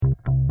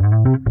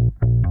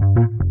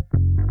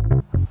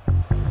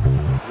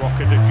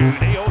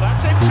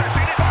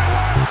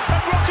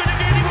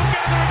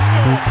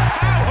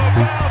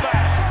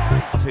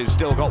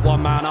still got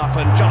one man up,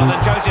 and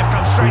Jonathan Joseph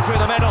comes straight through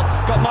the middle.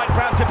 Got Mike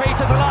Brown to beat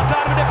at the last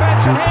line of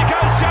defence, and here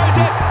goes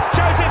Joseph.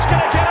 Joseph's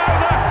going to get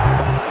over.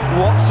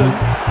 Watson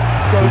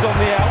goes on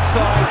the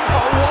outside.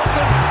 Oh,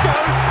 Watson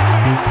goes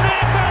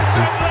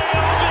magnificently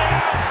on the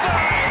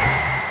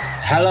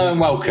outside. Hello and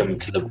welcome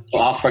to the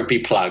Bath Rugby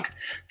Plug,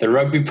 the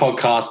rugby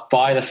podcast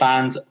by the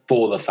fans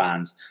for the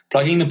fans,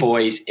 plugging the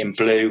boys in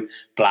blue,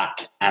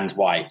 black and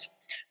white.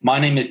 My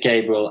name is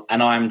Gabriel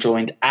and I am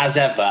joined as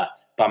ever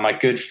by my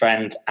good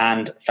friend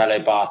and fellow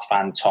Bath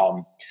fan,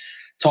 Tom.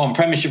 Tom,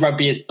 Premiership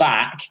Rugby is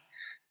back,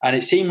 and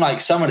it seemed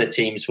like some of the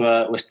teams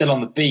were still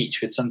on the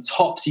beach with some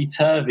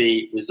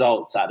topsy-turvy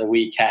results at the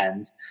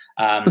weekend.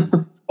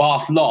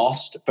 Bath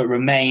lost, but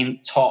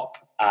remain top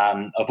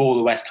of all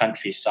the West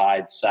Country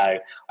sides. So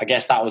I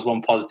guess that was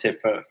one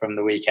positive from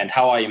the weekend.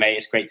 How are you, mate?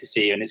 It's great to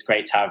see you, and it's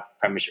great to have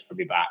Premiership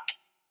Rugby back.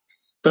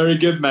 Very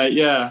good, mate.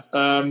 Yeah.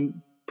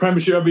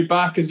 Premiership Rugby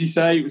back, as you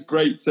say. It was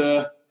great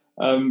to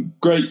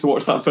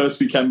watch that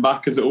first weekend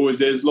back, as it always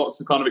is. Lots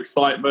of kind of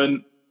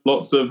excitement,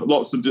 lots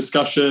of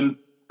discussion,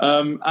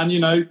 and, you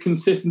know,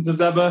 consistent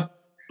as ever.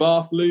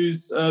 Bath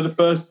lose the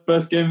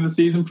first game of the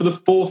season for the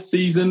fourth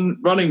season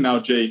running now,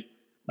 G.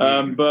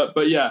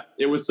 But yeah,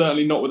 it was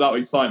certainly not without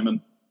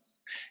excitement.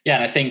 Yeah,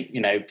 and I think,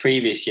 you know,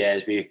 previous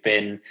years we've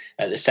been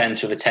at the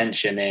centre of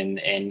attention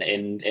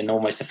in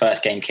almost the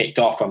first game kicked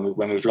off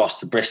when we've lost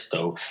to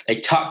Bristol. They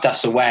tucked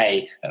us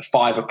away at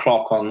 5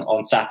 o'clock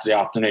on Saturday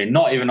afternoon,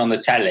 not even on the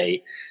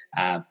telly,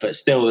 but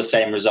still the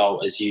same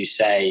result as you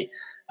say,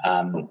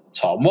 Tom.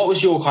 What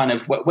was your kind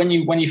of, when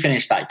you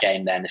finished that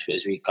game then,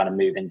 as we kind of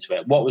move into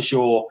it, what was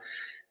your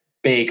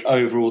big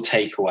overall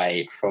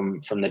takeaway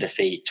from the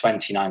defeat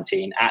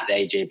 2019 at the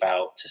AJ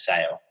Bell to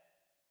Sale?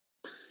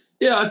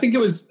 Yeah, I think it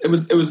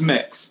was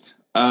mixed.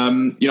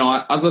 You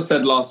know, as I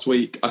said last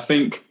week, I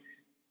think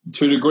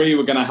to a degree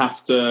we're going to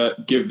have to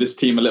give this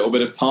team a little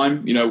bit of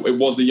time. You know, it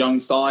was a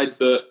young side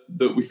that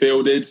we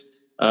fielded.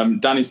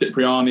 Danny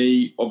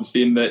Cipriani,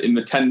 obviously in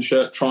the 10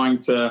 shirt, trying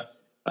to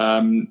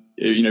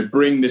you know,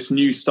 bring this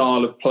new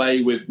style of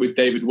play with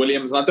David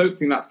Williams, and I don't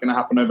think that's going to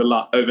happen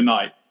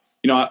overnight.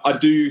 You know, I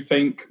do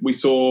think we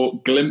saw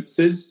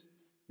glimpses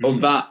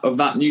of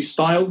that new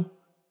style.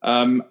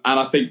 And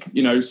I think,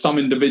 you know, some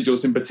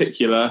individuals in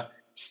particular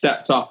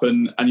stepped up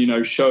and you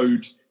know,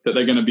 showed that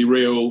they're going to be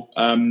real,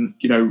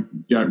 you know,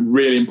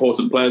 really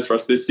important players for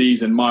us this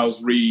season.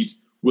 Miles Reed,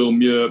 Will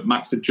Muir,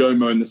 Max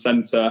Ajomo in the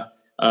centre,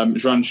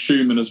 Joan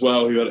Schumann as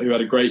well, who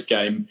had a great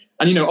game.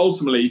 And, you know,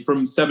 ultimately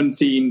from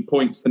 17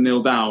 points to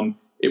 0 down,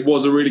 it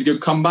was a really good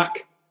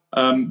comeback.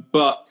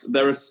 But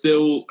there are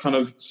still kind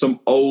of some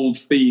old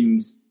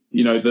themes,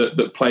 you know,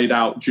 that played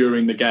out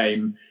during the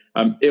game.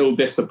 Ill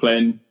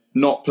discipline,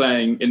 not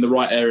playing in the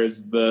right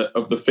areas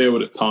of the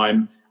field at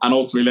time, and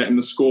ultimately letting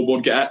the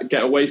scoreboard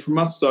get away from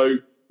us. So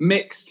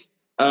mixed,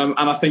 and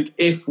I think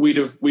if we'd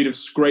have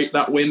scraped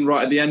that win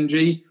right at the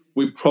NG,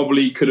 we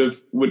probably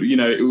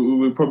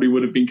we probably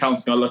would have been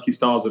counting our lucky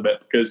stars a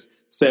bit, because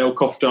Sale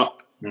coughed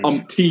up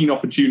umpteen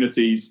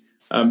opportunities,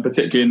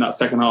 particularly in that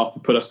second half, to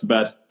put us to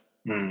bed.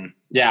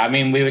 Yeah, I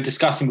mean, we were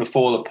discussing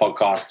before the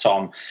podcast,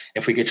 Tom,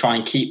 if we could try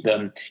and keep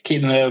them a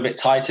little bit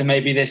tighter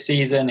maybe this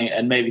season,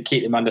 and maybe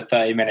keep them under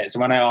 30 minutes.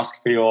 And when I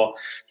ask for your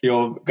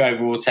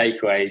overall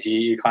takeaways,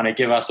 you kind of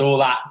give us all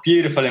that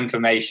beautiful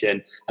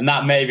information, and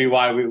that may be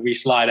why we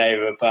slide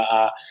over.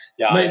 But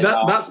yeah, mate,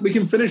 that's we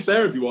can finish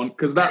there if you want,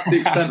 because that's the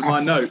extent of my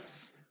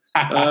notes.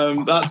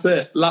 That's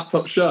it.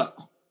 Laptop shut.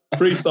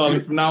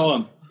 Freestyling from now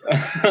on.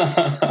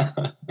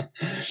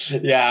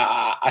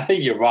 Yeah, I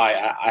think you're right.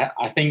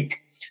 I think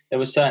there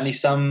was certainly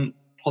some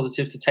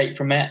positives to take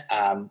from it,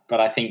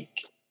 but I think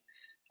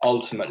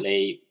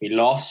ultimately we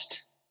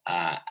lost,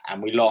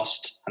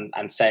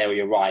 and Sale,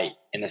 you're right,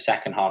 in the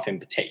second half in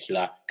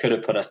particular, could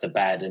have put us to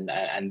bed,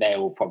 and they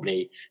will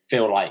probably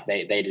feel like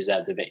they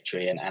deserved the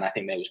victory, and I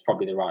think that was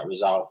probably the right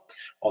result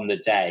on the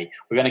day.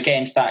 We're going to get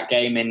into that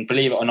game in,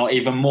 believe it or not,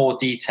 even more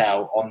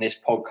detail on this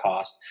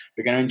podcast.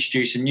 We're going to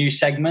introduce a new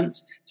segment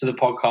to the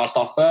podcast,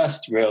 our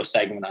first real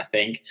segment, I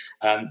think,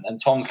 and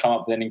Tom's come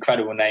up with an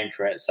incredible name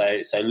for it,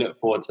 so look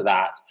forward to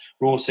that.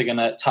 We're also going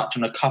to touch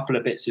on a couple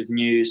of bits of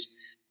news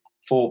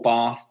for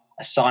Bath,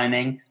 a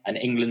signing, an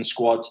England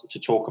squad to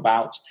talk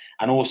about,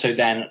 and also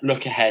then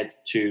look ahead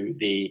to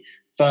the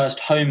first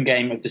home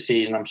game of the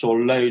season. I'm sure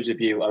loads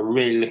of you are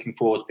really looking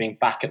forward to being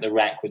back at the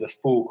Rec with a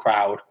full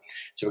crowd.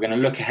 So we're going to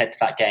look ahead to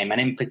that game, and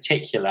in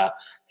particular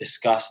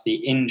discuss the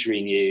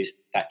injury news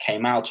that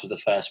came out of the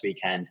first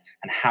weekend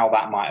and how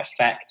that might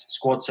affect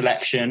squad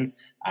selection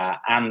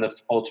and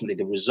ultimately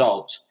the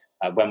result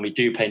when we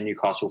do play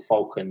Newcastle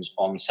Falcons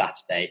on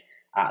Saturday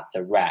at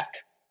the Rec.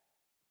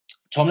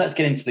 Tom, let's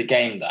get into the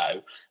game,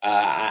 though,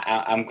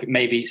 and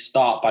maybe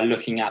start by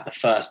looking at the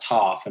first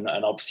half and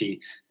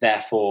obviously,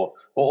 therefore,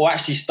 or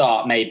actually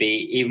start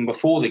maybe even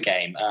before the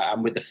game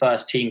and with the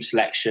first team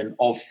selection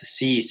of the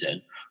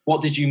season.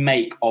 What did you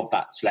make of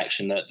that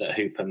selection that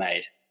Hooper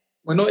made?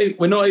 We're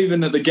not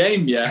even at the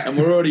game yet, and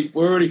we're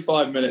already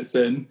 5 minutes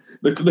in.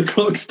 The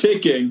clock's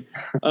ticking.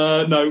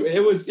 No,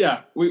 it was,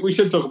 yeah. We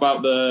should talk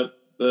about the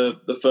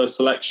first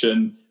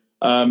selection.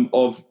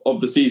 of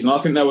the season. I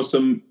think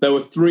there were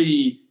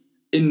three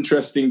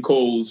interesting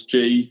calls,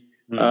 in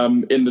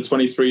the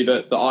 23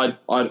 that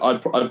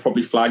I'd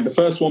probably flag. The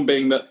first one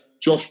being that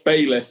Josh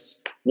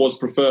Bayliss was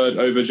preferred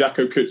over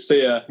Jacko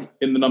Kutsia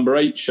in the number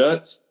 8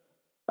 shirt.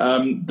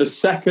 The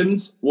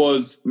second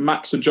was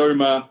Max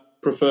Ajoma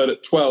preferred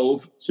at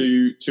 12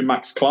 to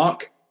Max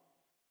Clark.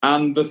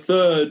 And the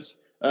third,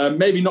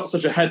 maybe not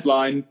such a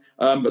headline,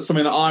 but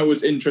something that I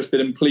was interested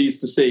and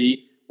pleased to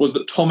see, was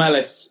that Tom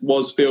Ellis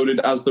was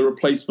fielded as the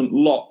replacement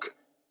lock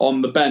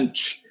on the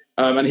bench,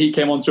 and he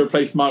came on to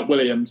replace Mike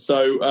Williams.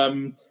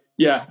 So,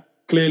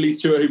 clearly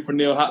Stuart Hooper and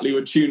Neil Hatley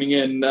were tuning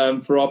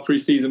in for our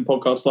pre-season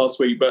podcast last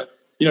week. But,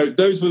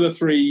 those were the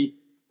three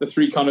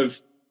kind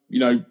of,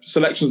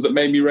 selections that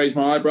made me raise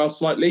my eyebrows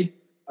slightly.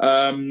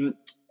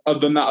 Other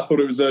than that, I thought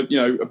it was a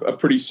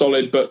pretty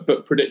solid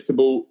but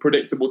predictable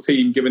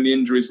team given the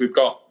injuries we've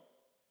got.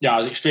 Yeah, I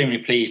was extremely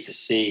pleased to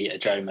see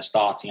Ajoma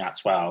starting at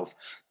 12.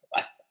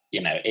 We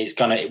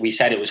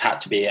said it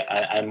had to be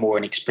a more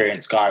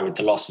inexperienced guy with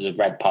the losses of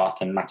Redpath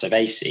and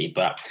Matavesi,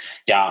 but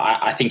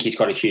I think he's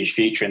got a huge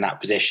future in that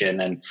position,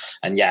 and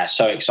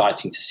so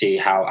exciting to see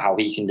how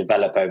he can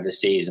develop over the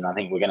season. I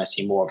think we're going to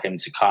see more of him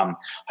to come,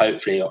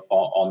 hopefully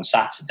on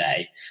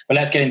Saturday. But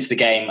let's get into the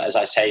game, as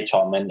I say,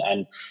 Tom,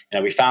 and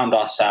we found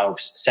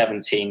ourselves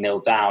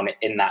 17-0 down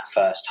in that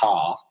first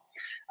half.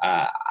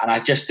 And I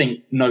just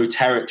think no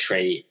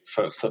territory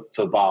for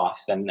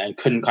Bath and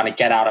couldn't kind of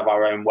get out of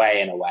our own way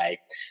in a way.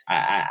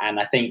 And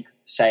I think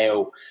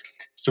Sale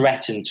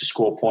threatened to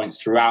score points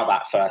throughout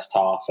that first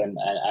half. And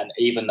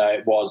even though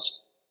it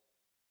was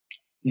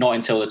not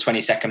until the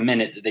 22nd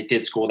minute that they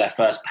did score their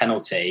first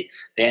penalty,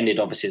 they ended,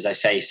 obviously, as I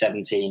say,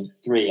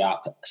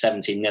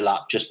 17-0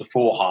 up just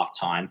before half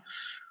time.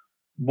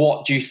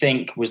 What do you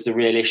think was the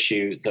real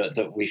issue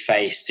that we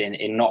faced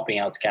in not being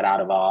able to get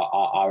out of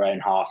our own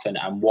half, and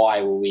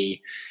why were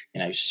we,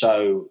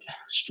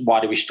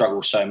 why do we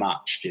struggle so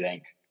much, do you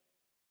think?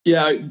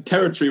 Yeah,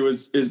 territory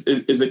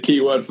is a key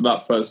word for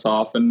that first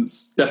half, and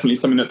it's definitely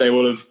something that they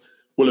will have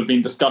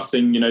been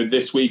discussing,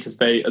 this week as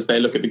they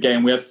look at the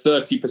game. We had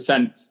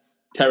 30%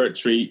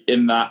 territory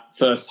in that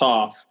first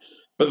half,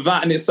 but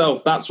that in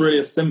itself, that's really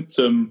a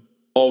symptom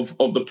of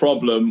the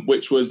problem,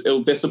 which was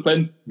ill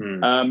discipline.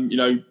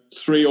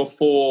 3 or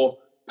 4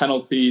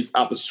 penalties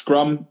at the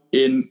scrum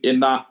in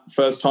that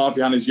first half.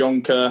 Johannes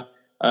Jonker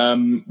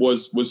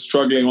was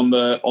struggling on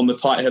the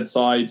tight head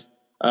side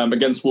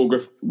against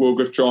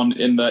Wilgriff John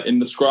in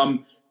the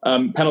scrum.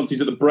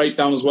 Penalties at the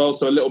breakdown as well,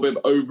 so a little bit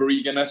of over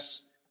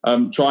eagerness,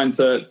 trying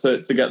to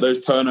get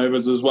those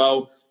turnovers as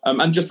well,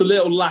 and just a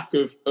little lack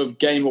of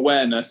game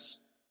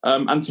awareness,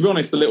 and to be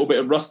honest, a little bit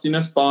of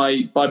rustiness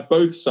by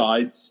both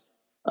sides.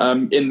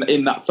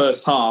 In that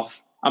first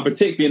half, and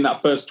particularly in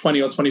that first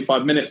 20 or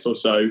 25 minutes or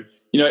so,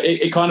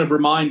 it kind of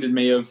reminded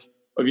me of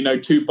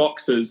two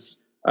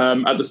boxers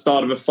at the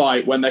start of a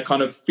fight when they're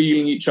kind of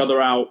feeling each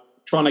other out,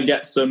 trying to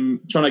get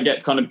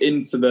kind of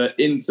into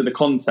the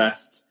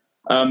contest,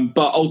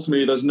 but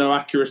ultimately there's no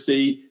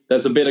accuracy.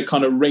 There's a bit of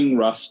kind of ring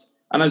rust,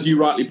 and as you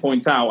rightly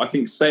point out, I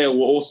think Sale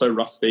were also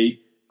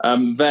rusty.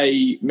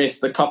 They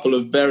missed a couple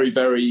of very,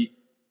 very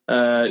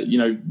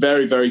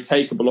very, very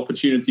takeable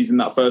opportunities in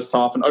that first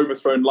half, an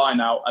overthrown line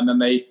out, and then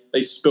they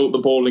spilt the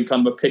ball in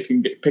kind of a pick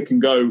and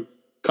go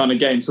kind of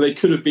game. So they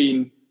could have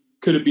been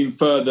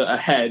further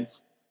ahead.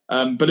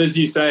 But as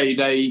you say,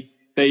 they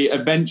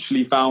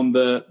eventually found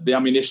the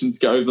ammunition to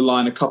get over the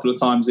line a couple of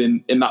times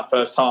in that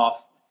first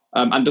half.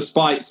 And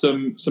despite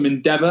some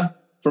endeavour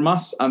from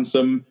us and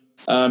some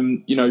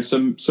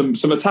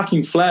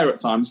attacking flair at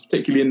times,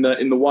 particularly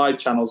in the wide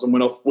channels and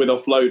with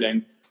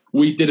offloading,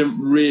 we didn't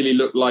really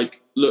look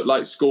like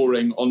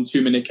scoring on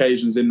too many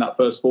occasions in that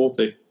first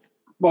 40.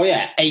 Well,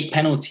 yeah, 8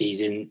 penalties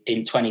in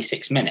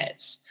 26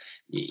 minutes.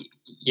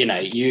 You're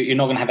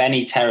not going to have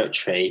any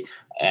territory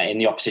in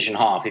the opposition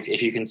half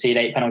if you concede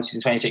 8 penalties in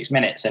 26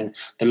 minutes. And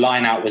the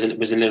line out was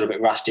a little bit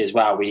rusty as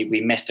well.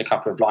 We missed a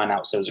couple of line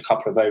outs. There was a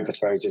couple of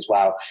overthrows as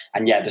well.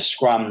 And yeah, the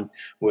scrum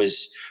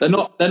was... They're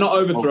not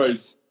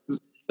overthrows.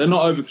 They're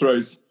not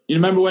overthrows. You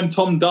remember when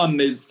Tom Dunn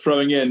is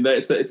throwing in,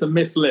 it's a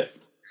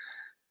mislift.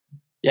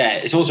 Yeah,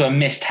 it's also a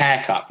missed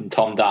haircut from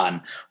Tom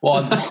Dunn.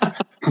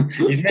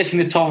 He's missing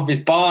the top of his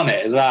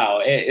barnet as well.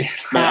 Mate,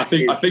 I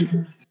think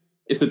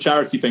it's a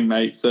charity thing,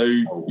 mate. So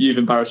you've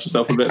embarrassed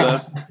yourself a bit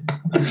there.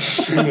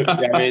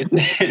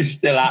 It's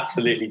still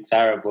absolutely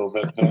terrible.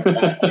 But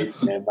it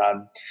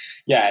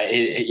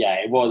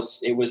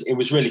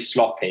was really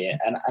sloppy,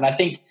 and I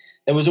think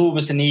there was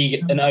almost an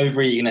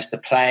over eagerness to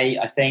play.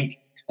 I think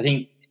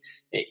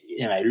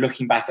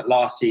looking back at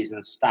last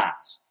season's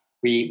stats.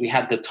 We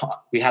had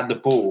the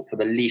ball for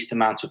the least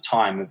amount of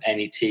time of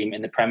any team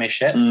in the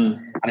Premiership, and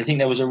I think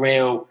there was a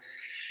real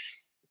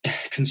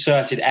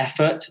concerted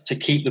effort to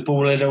keep the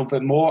ball a little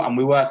bit more, and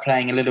we were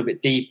playing a little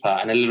bit deeper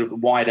and a little bit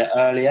wider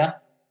earlier.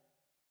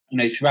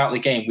 Throughout the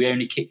game, we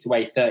only kicked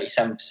away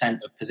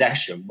 37% of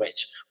possession,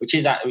 which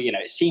is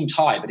it seems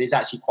high, but is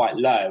actually quite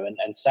low.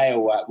 And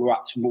Sale were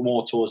up to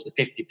more towards the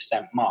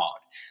 50%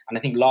 mark. And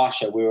I think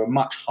last year we were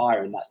much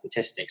higher in that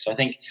statistic. So I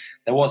think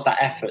there was that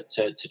effort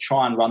to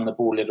try and run the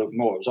ball a little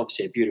more. It was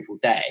obviously a beautiful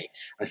day.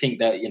 And I think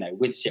that,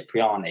 with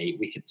Cipriani,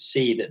 we could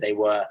see that they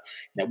were,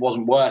 it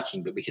wasn't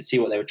working, but we could see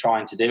what they were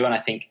trying to do. And I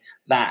think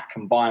that,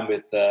 combined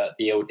with the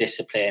ill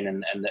discipline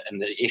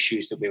and the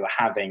issues that we were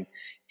having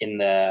in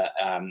the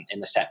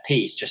set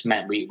piece, just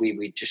meant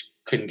we just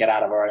couldn't get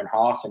out of our own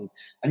half. And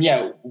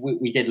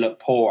we did look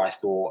poor, I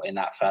thought, in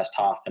that first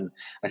half. And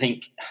I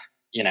think,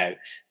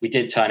 we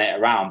did turn it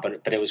around,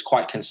 but it was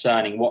quite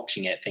concerning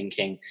watching it,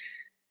 thinking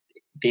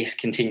this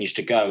continues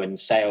to go and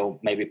Sale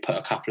maybe put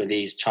a couple of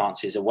these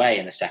chances away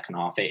in the second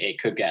half.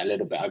 It could get a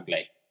little bit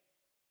ugly.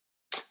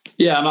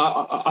 Yeah, and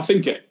I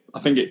think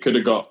it could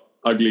have got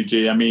ugly,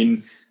 G. I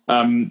mean,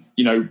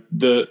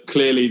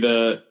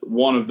 clearly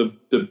one of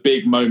the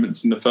big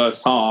moments in the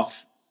first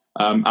half,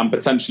 and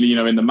potentially,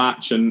 in the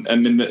match and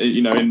in the,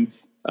 in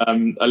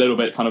a little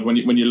bit kind of when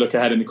you look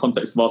ahead in the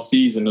context of our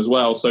season as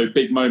well. So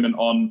big moment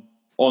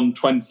on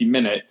 20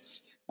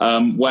 minutes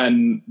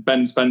when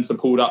Ben Spencer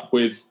pulled up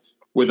with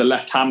a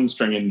left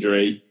hamstring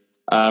injury,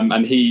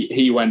 and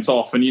he went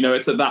off. And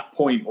it's at that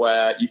point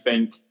where you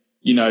think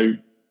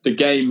the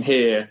game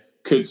here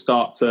could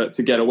start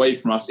to get away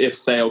from us if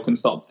Sale can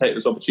start to take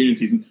those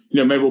opportunities. And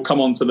maybe we'll come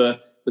on to the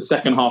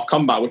second half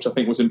comeback, which I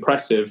think was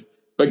impressive.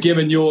 But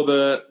given you're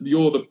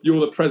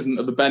the president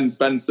of the Ben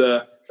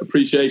Spencer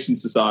Appreciation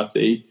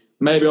Society,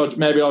 maybe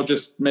I'll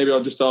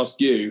just ask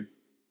you,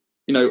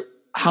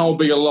 how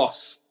big a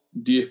loss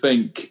do you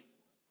think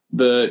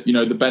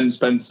the Ben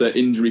Spencer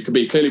injury could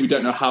be? Clearly, we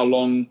don't know how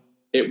long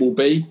it will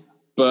be,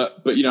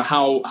 but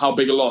how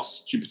big a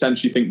loss do you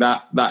potentially think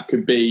that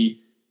could be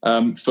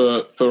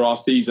for our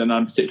season,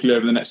 and particularly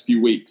over the next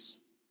few weeks?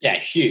 Yeah,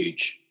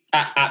 huge,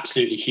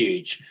 absolutely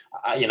huge.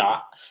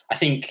 I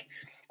think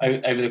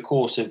over the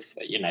course of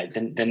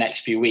the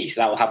next few weeks,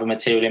 that will have a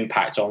material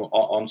impact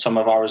on some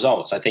of our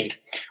results. I think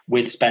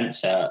with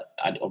Spencer,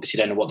 I obviously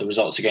don't know what the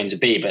results are going to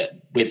be, but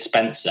with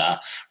Spencer,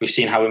 we've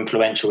seen how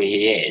influential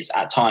he is.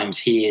 At times,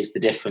 he is the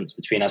difference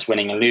between us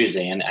winning and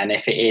losing. And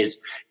if it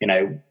is,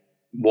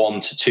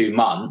 1 to 2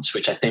 months,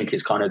 which I think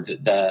is kind of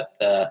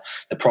the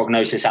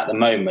prognosis at the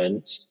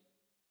moment,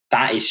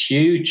 that is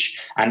huge.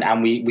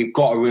 And we've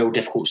got a real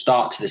difficult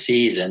start to the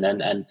season,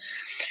 and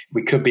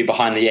we could be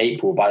behind the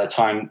 8 ball by the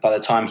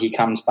time he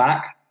comes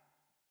back.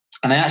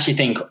 And I actually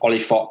think Ollie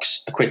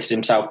Fox acquitted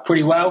himself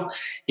pretty well.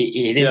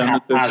 He didn't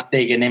have as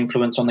big an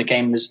influence on the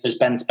game as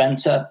Ben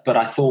Spencer, but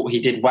I thought he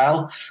did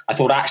well. I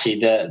thought actually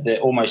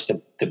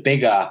the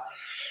bigger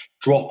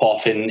drop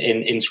off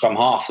in scrum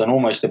half, and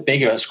almost the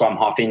bigger scrum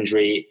half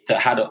injury that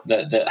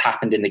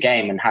happened in the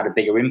game and had a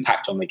bigger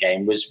impact on the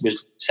game was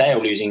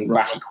Sale losing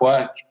Rafi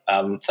Quirk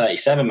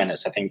 37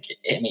 minutes. I think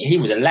he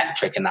was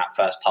electric in that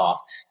first half,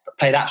 but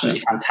played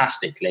absolutely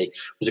fantastically.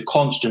 Was a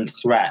constant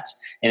threat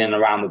in and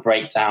around the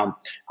breakdown,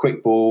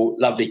 quick ball,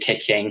 lovely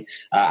kicking,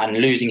 and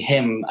losing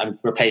him and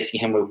replacing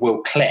him with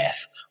Will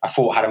Cliff, I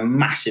thought had a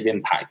massive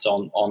impact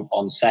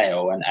on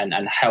Sale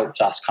and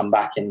helped us come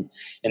back in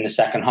the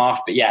second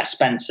half. But yeah,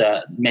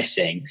 Spencer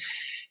missing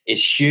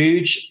is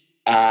huge.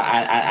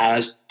 And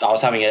as I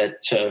was having a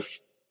sort of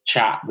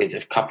chat with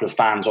a couple of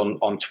fans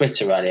on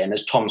Twitter earlier, and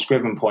as Tom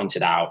Scriven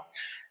pointed out,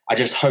 I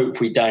just hope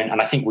we don't,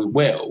 and I think we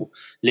will,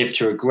 live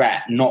to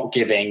regret not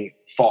giving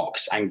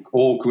Fox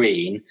or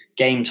Green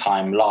game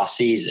time last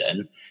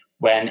season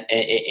when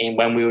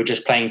we were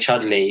just playing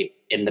Chudley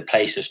in the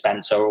place of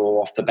Spencer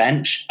or off the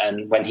bench,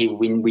 and when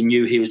we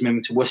knew he was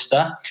moving to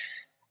Worcester.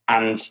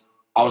 And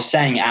I was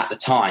saying at the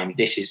time,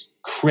 this is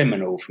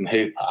criminal from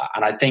Hooper,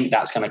 and I think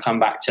that's going to come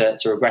back to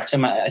regret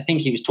him. I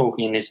think he was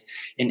talking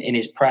in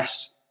his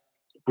press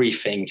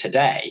briefing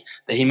today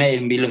that he may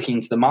even be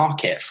looking to the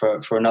market for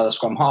another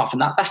scrum half,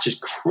 and that's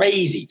just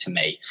crazy to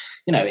me.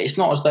 It's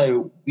not as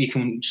though we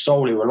can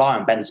solely rely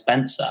on Ben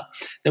Spencer.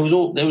 There was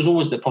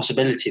always the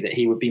possibility that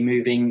he would be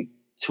moving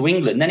to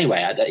England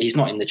anyway. He's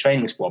not in the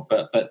training squad,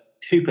 but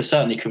Hooper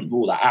certainly couldn't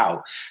rule that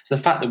out. So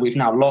the fact that we've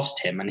now lost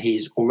him and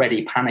he's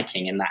already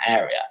panicking in that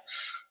area,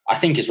 I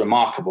think is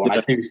remarkable. And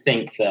I do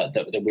think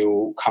that we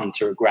will come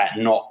to regret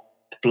not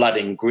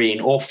blooding Green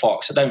or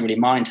Fox. I don't really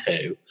mind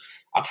who.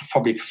 I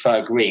probably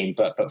prefer Green,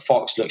 but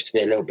Fox looks to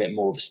be a little bit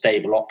more of a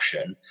stable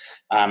option.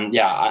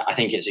 I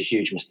think it's a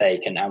huge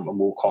mistake and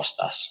will cost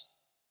us.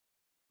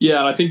 Yeah,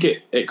 and I think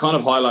it kind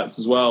of highlights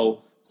as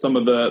well some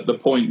of the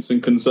points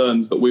and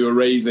concerns that we were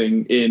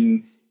raising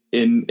in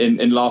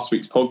last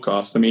week's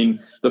podcast. I mean,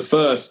 the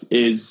first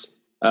is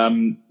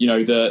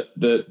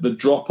the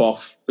drop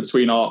off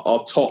between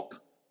our top,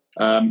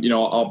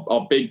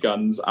 our big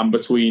guns and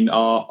between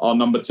our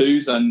number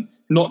twos, and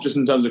not just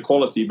in terms of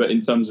quality, but in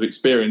terms of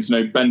experience.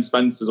 Ben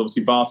Spencer's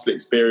obviously vastly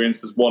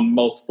experienced, has won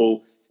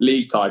multiple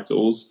league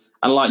titles,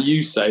 and like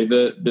you say,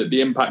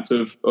 the impact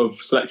of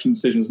selection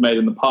decisions made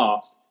in the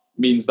past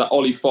means that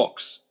Ollie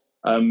Fox,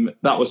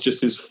 that was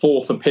just his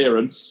 4th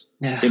appearance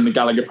in the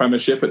Gallagher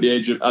Premiership at the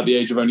age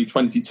of only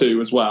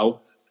 22 as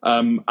well.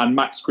 And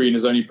Max Green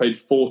has only played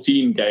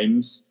 14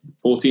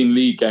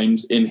 league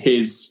games in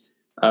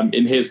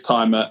his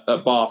time at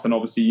Bath, and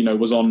obviously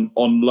was on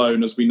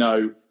loan, as we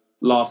know,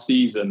 last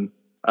season,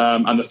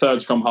 and the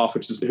third scrum half,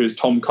 who is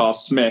Tom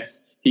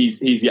Carr-Smith,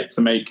 he's yet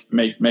to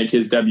make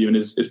his debut and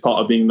is part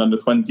of the England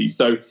under-20.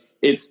 So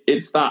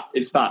it's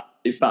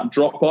that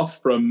drop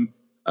off from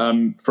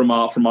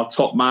our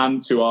top man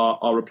to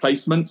our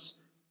replacements.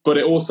 But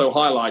it also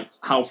highlights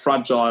how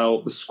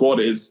fragile the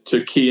squad is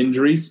to key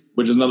injuries,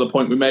 which is another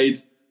point we made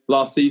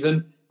last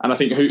season. And I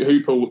think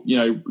Hooper,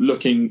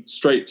 looking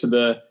straight to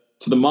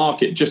the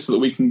market just so that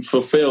we can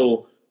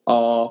fulfil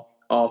our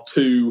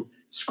two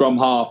scrum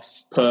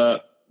halves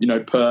per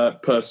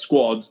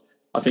squad.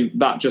 I think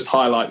that just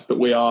highlights that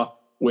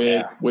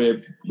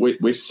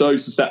we're so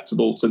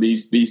susceptible to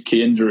these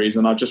key injuries,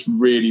 and I just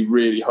really,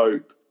 really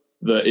hope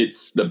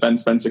that Ben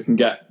Spencer can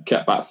get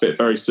back fit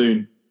very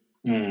soon.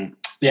 Mm.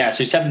 Yeah,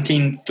 so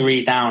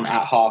 17-3 down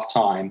at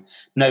half-time,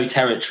 no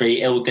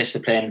territory, ill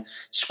discipline,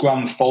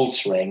 scrum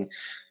faltering,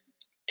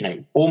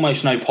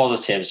 almost no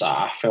positives,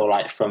 I feel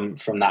like, from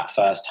that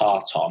first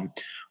half, Tom.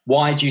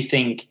 Why do you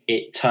think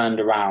it turned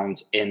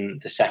around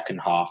in the second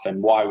half,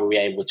 and why were we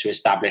able to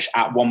establish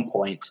at one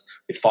point,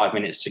 with 5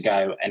 minutes to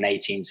go, an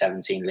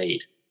 18-17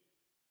 lead?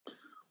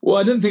 Well,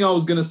 I didn't think I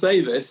was going to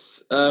say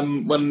this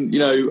when,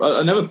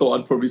 I never thought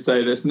I'd probably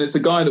say this, and it's a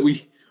guy that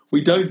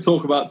we don't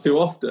talk about too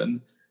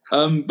often.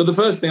 But the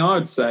first thing I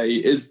would say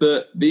is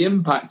that the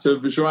impact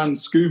of Johan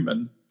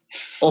Schoeman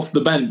off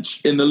the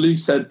bench in the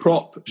loose head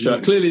prop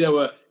shirt, clearly there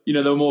were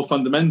more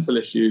fundamental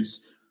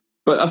issues,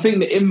 but I think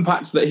the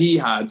impact that he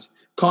had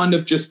kind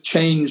of just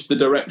changed the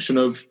direction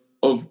of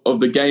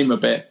the game a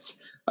bit.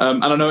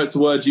 And I know it's a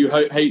word you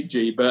hate,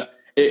 G, but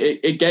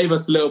it gave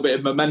us a little bit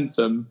of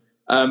momentum,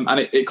 and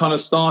it kind of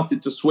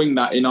started to swing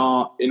that in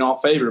our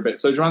favour a bit.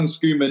 So Johan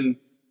Schoeman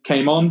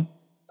came on.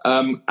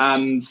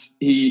 And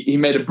he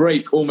made a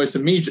break almost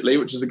immediately,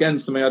 which is again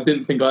something I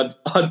didn't think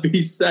I'd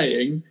be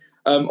saying.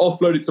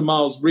 Offloaded to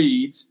Miles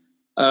Reed,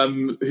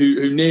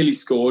 who nearly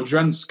scored.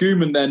 Johan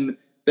Schoeman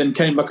then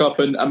came back up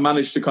and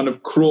managed to kind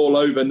of crawl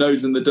over,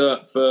 nose in the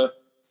dirt for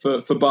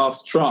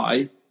Bath's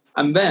try,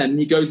 and then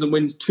he goes and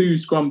wins 2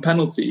 scrum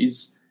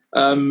penalties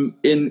in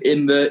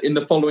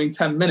the following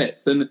 10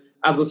 minutes. And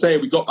as I say,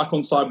 we got back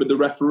on side with the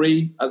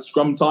referee at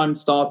scrum time,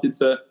 started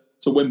to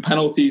win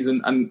penalties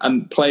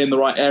and play in the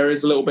right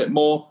areas a little bit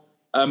more.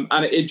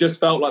 And it just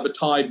felt like the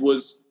tide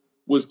was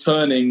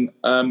turning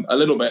a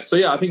little bit. So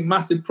yeah, I think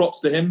massive props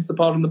to him, to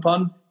pardon the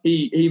pun.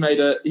 He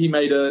made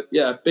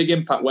a big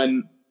impact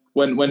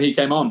when he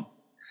came on.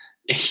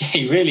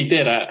 He really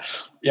did.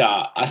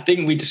 I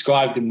think we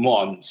described him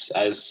once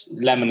as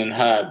lemon and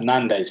herb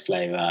Nando's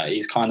flavour.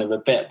 He's kind of a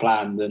bit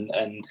bland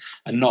and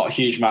not a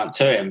huge amount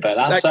to him, but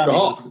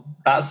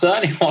that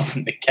certainly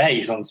wasn't the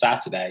case on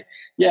Saturday.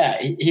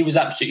 Yeah, he was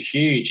absolutely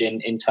huge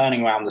in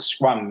turning around the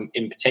scrum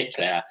in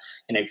particular.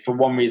 For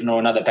one reason or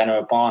another,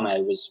 Beno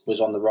Obano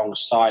was on the wrong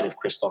side of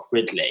Christoph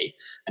Ridley,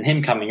 and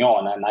him coming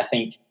on, and I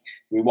think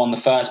we won the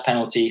first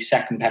penalty,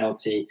 second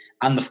penalty,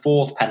 and the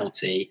fourth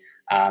penalty.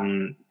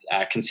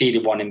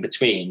 Conceded one in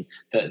between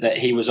that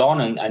he was on,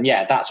 and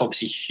yeah, that's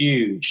obviously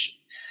huge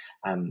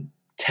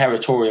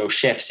territorial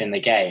shifts in the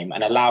game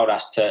and allowed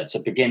us to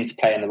begin to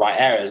play in the right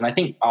areas. And I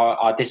think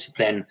our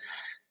discipline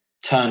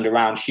turned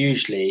around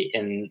hugely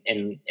in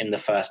the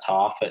first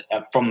half,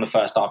 from the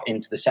first half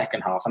into the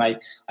second half. And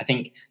I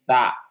think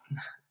that,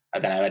 I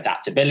don't know,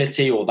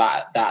 adaptability or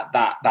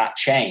that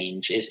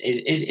change is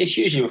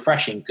hugely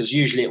refreshing, because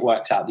usually it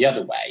works out the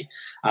other way.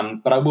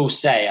 But I will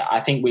say, I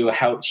think we were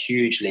helped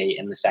hugely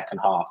in the second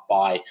half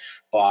by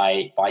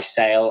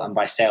Sale and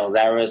by Sale's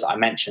errors. I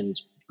mentioned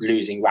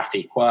losing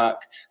Rafi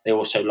Quirk. They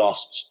also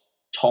lost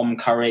Tom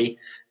Curry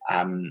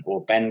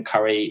or Ben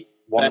Curry.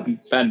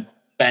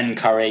 Ben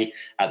Curry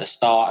at the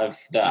start of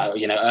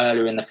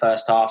earlier in the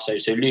first half. So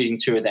losing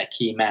 2 of their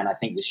key men, I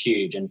think, was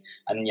huge. And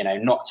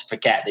not to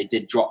forget, they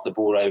did drop the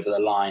ball over the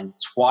line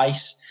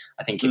twice.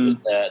 I think it was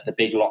the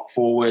big lock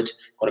forward,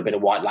 got a bit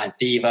of white line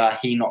fever.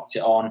 He knocked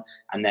it on.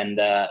 And then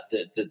the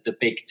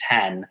big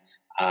 10,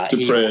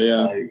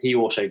 he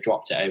also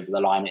dropped it over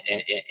the line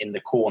in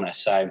the corner.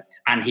 So,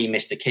 and he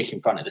missed a kick in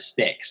front of the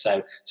stick.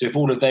 So if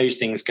all of those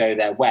things go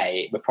their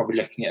way, we're probably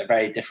looking at a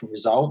very different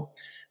result.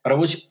 But I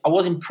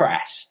was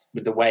impressed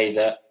with the way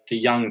that the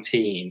young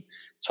team,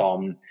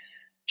 Tom,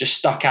 just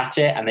stuck at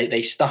it, and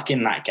they stuck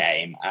in that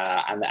game,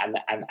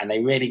 and they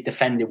really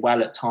defended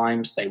well at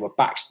times. They were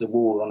backs to the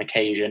wall on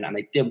occasion, and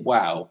they did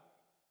well.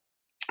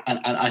 And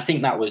I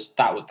think that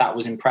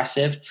was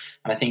impressive.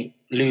 And I think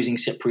losing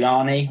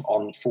Cipriani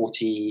on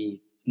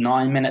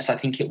 49 minutes, I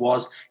think it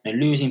was,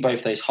 losing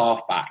both those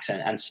halfbacks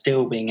and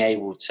still being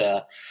able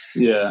to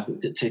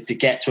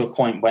get to a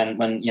point when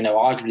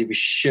arguably we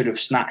should have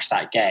snatched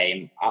that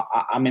game.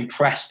 I'm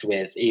impressed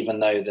with, even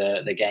though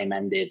the game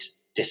ended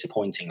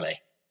disappointingly.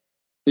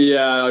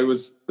 Yeah, I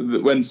was,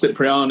 when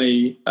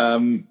Cipriani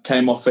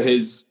came off for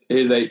his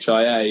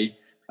HIA.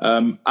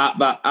 At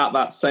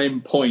that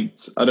same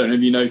point, I don't know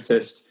if you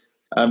noticed,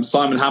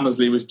 Simon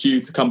Hammersley was due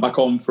to come back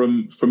on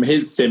from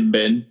his sin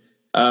bin,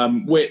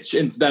 which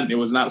incidentally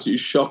was an absolutely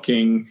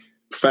shocking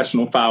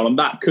professional foul, and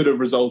that could have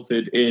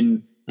resulted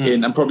in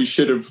and probably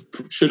should have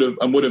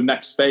and would have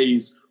next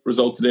phase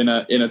resulted in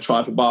a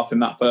try for Bath in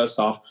that first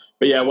half.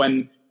 But yeah,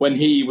 when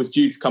he was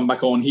due to come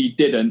back on, he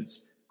didn't,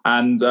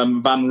 and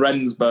Van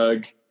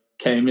Rensburg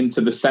came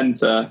into the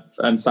centre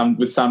and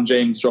with Sam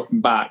James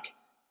dropping back.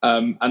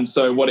 And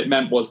so what it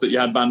meant was that you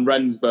had Van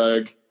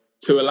Rensburg,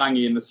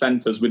 Tuolangi in the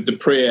centres with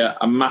Dupree,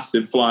 a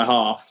massive fly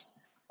half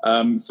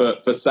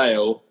for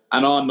Sale.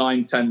 And our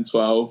 9, 10,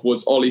 12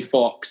 was Ollie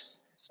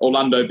Fox,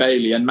 Orlando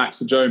Bailey and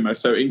Max Ajomo.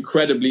 So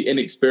incredibly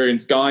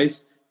inexperienced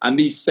guys. And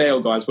these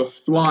Sale guys were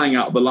flying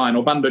out of the line.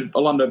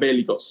 Orlando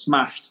Bailey got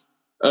smashed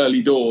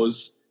early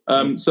doors.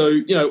 So,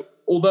 you know,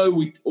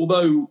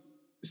 although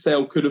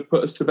Sale could have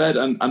put us to bed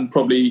and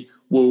probably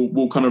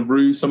will kind of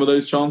rue some of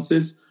those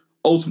chances,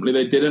 ultimately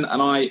they didn't.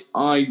 And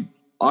I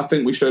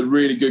think we showed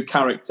really good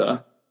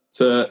character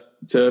to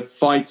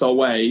fight our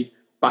way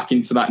back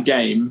into that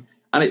game.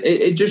 And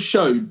it just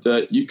showed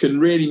that you can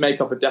really make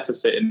up a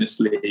deficit in this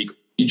league.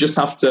 You just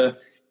have to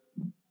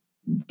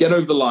get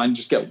over the line,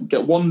 just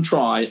get one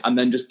try, and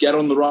then just get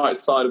on the right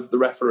side of the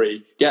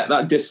referee, get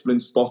that discipline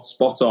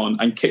spot on,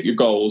 and kick your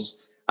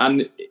goals.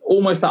 And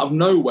almost out of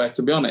nowhere,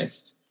 to be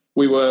honest,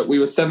 we were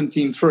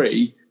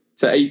 17-3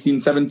 to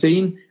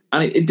 18-17,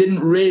 and it didn't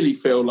really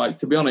feel like,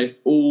 to be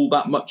honest, all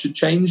that much had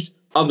changed.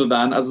 Other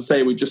than, as I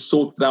say, we just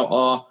sorted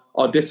out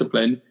our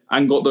discipline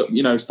and got the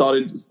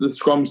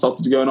scrum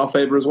started to go in our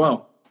favour as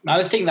well.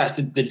 I think that's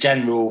the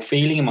general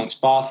feeling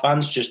amongst Bath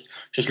fans.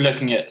 Just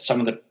looking at some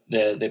of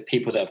the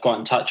people that have got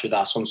in touch with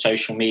us on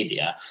social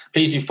media.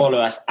 Please do follow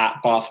us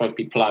at Bath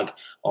Rugby Plug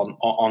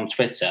on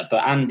Twitter.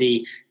 But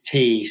Andy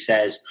T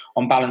says,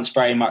 on balance,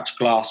 very much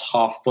glass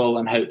half full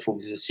and hopeful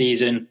for the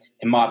season.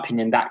 In my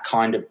opinion, that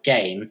kind of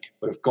game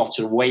would have got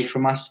away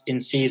from us in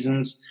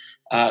seasons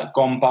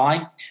gone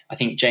by. I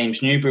think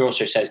James Newbury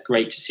also says,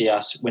 great to see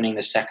us winning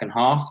the second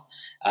half.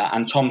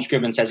 And Tom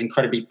Scriven says,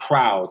 incredibly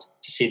proud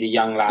to see the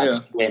young lads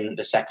win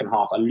the second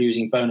half. A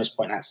losing bonus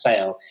point at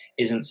Sale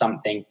isn't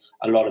something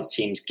a lot of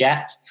teams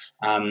get.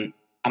 And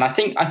I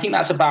think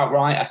that's about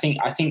right. I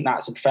think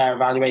that's a fair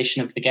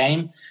evaluation of the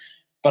game.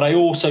 But I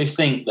also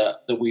think that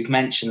we've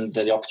mentioned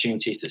the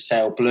opportunities that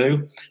Sale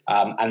blew,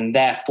 and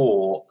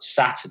therefore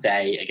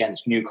Saturday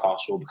against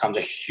Newcastle becomes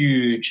a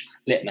huge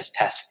litmus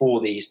test for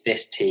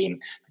this team.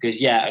 Because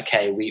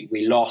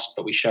we lost,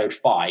 but we showed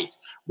fight.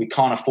 We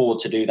can't afford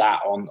to do that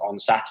on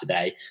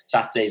Saturday.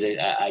 Saturday's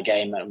a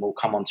game, and we'll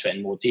come onto it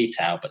in more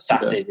detail. But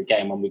Saturday's a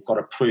game when we've got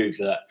to prove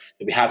that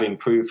we have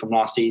improved from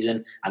last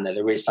season and that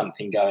there is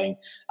something going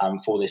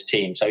for this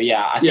team. So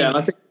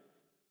I think.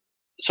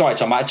 Sorry,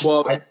 Tom. I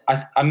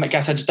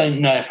guess I just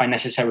don't know if I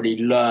necessarily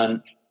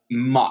learn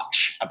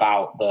much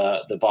about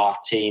the Bath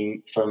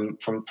team from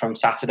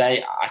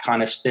Saturday. I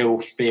kind of still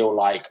feel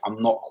like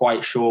I'm not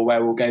quite sure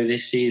where we'll go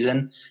this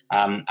season,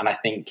 and I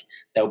think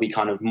there'll be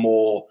kind of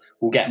more.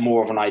 We'll get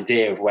more of an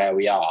idea of where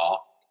we are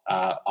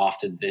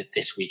after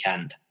this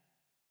weekend.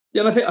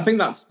 Yeah, and I think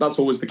that's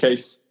always the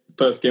case.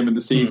 First game of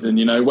the season,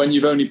 when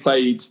you've only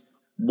played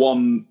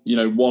one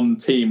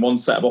team, one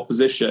set of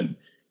opposition.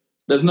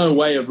 There's no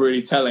way of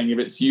really telling if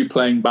it's you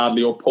playing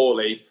badly or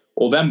poorly,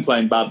 or them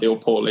playing badly or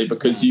poorly,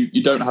 because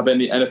you don't have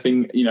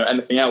anything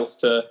else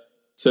to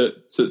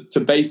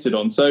base it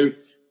on. So,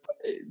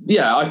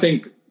 I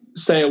think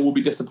Sale will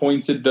be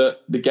disappointed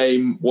that the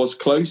game was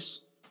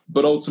close,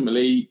 but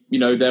ultimately,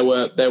 there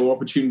were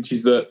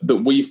opportunities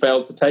that we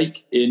failed to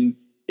take in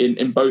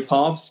both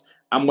halves.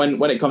 And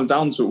when it comes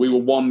down to it, we were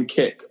one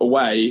kick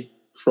away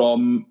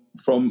from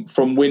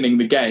winning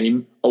the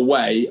game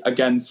away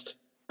against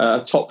a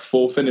top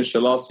 4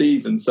 finisher last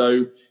season.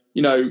 So,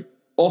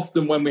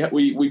 often when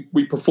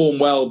we perform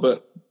well,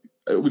 but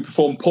we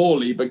perform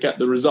poorly, but get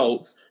the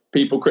result,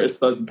 people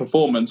criticise the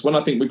performance. When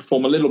I think we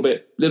perform a little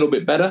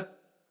bit better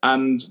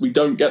and we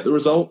don't get the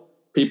result,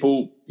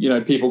 people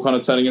kind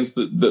of turn against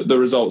the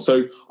result.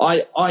 So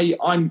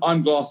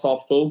I'm glass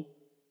half full,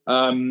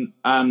 and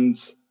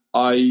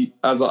I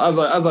as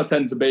I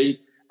tend to be.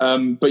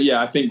 But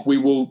I think we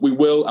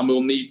will and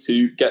we'll need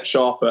to get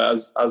sharper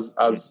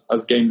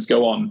as games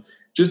go on.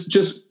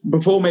 Just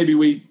before maybe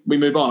we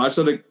move on, I just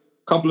had a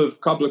couple of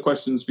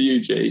questions for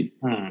you, G.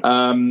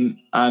 And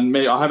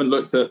maybe I haven't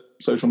looked at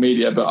social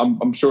media, but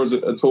I'm sure it's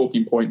a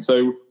talking point.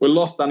 So we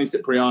lost Danny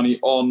Cipriani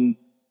on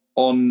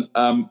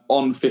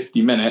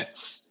 50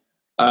 minutes.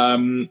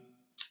 I'll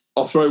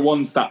throw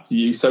one stat to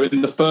you. So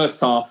in the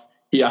first half,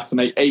 he had to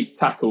make 8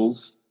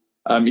 tackles.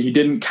 He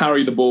didn't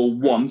carry the ball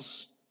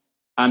once,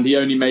 and he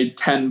only made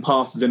 10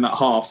 passes in that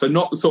half. So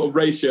not the sort of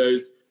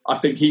ratios I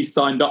think he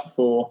signed up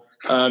for.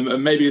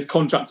 And maybe his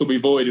contract will be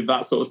void if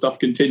that sort of stuff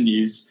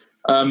continues.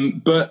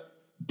 But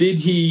did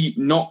he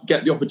not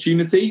get the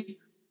opportunity?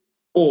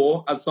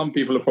 Or, as some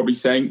people are probably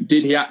saying,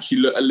 did he actually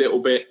look a little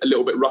bit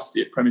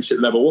rusty at Premiership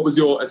level? What was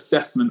your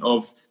assessment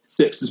of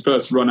Sips'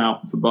 first run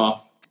out for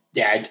Bath?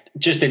 Yeah,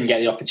 just didn't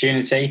get the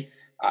opportunity.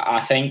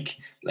 I think,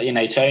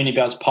 to only be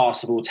able to pass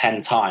the ball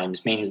 10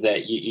 times means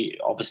that you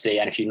obviously,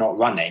 and if you're not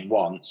running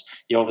once,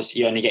 you're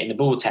only getting the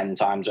ball 10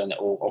 times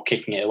or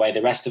kicking it away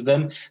the rest of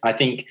them. And I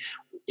think,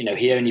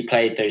 he only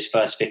played those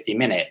first 50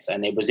 minutes,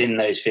 and it was in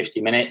those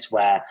 50 minutes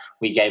where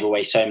we gave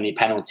away so many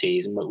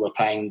penalties, and we're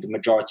playing the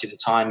majority of the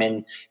time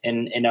in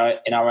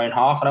our own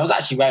half. And I was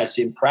actually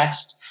relatively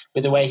impressed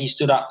with the way he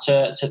stood up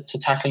to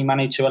tackling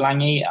Manu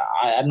Tuolangi.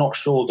 I'm not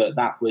sure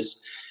that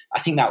was. I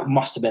think that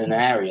must have been an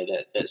area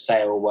that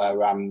Sale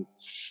were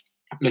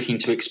looking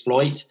to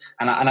exploit,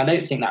 and I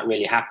don't think that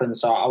really happened.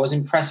 So I was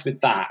impressed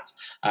with that,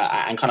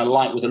 and kind of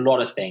like with a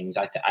lot of things,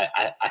 I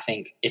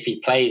think if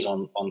he plays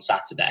on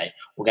Saturday,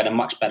 we'll get a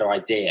much better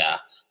idea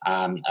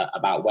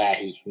about where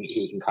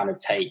he can kind of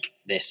take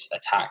this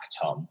attack,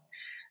 Tom.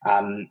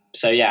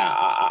 So yeah,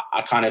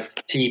 I kind of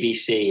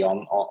TBC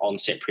on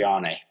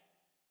Cipriani.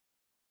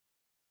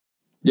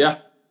 Yeah,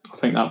 I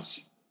think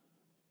that's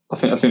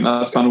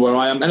kind of where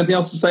I am. Anything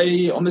else to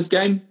say on this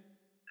game?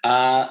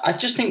 I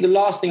just think the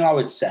last thing I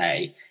would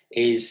say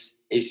is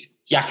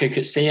Jaco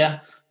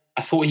Kutsia.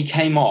 I thought he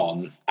came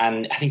on,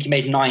 and I think he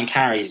made 9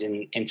 carries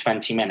in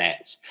 20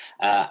 minutes,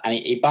 and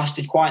he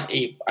busted quite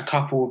a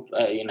couple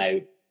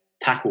of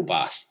tackle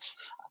busts,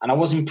 and I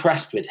was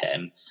impressed with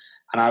him.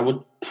 And I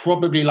would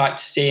probably like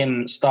to see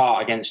him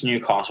start against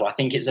Newcastle. I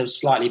think it's a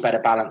slightly better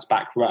balanced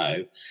back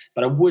row,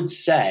 but I would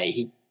say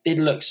he did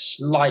look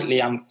slightly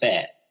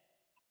unfit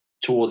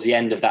towards the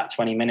end of that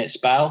 20-minute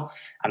spell.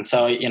 And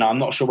so, I'm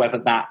not sure whether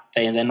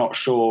they're not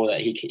sure that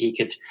he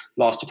could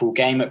last a full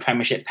game at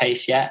Premiership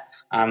pace yet.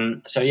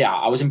 So yeah,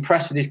 I was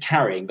impressed with his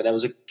carrying, but there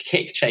was a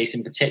kick chase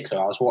in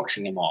particular I was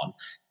watching him on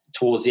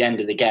towards the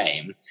end of the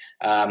game.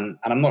 And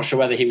I'm not sure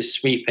whether he was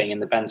sweeping in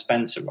the Ben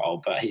Spencer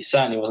role, but he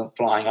certainly wasn't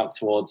flying up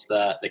towards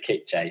the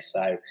kick chase.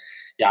 So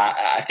yeah,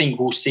 I think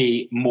we'll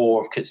see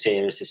more of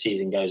Kutsia as the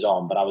season goes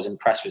on, but I was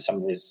impressed with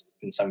some of his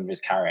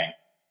carrying.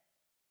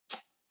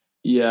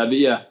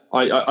 Yeah,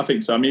 I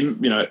think so. I mean,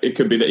 it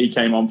could be that he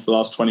came on for the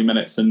last 20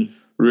 minutes and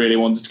really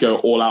wanted to go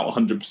all out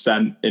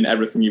 100% in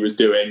everything he was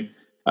doing,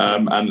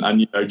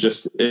 and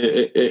just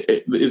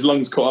his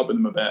lungs caught up with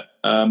him a bit.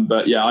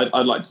 But yeah,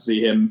 I'd like to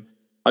see him.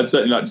 I'd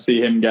certainly like to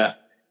see him get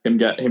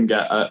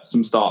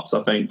some starts.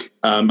 I think,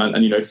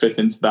 and fit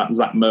into that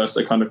Zach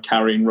Mercer kind of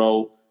carrying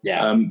role.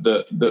 Yeah.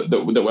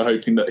 That we're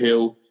hoping that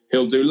he'll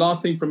do.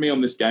 Last thing from me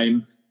on this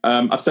game,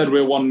 I said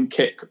we're one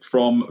kick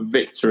from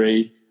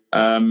victory.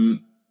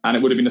 And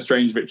it would have been a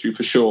strange victory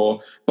for sure.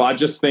 But I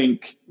just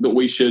think that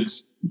we should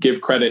give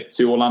credit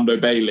to Orlando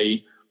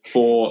Bailey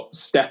for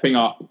stepping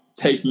up,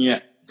 taking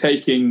it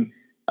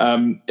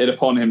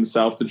upon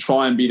himself to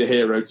try and be the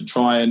hero, to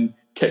try and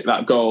kick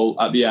that goal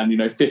at the end.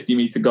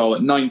 50-meter goal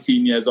at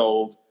 19 years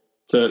old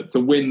to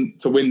win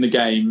the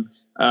game.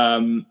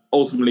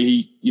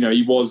 Ultimately,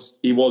 he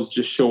was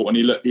just short, and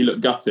he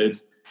looked gutted.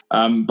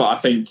 But I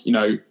think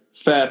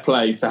fair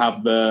play to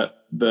have the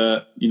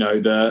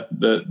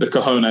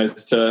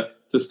cojones to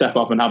step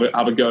up and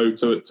have a go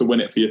to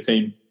win it for your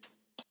team.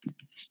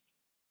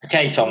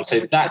 Okay, Tom, so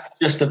that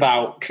just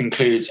about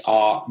concludes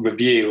our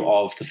review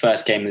of the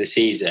first game of the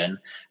season,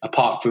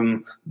 apart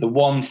from the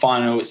one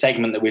final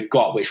segment that we've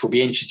got, which we'll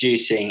be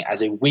introducing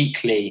as a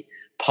weekly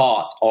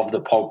part of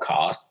the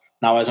podcast.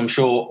 Now, as I'm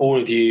sure all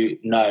of you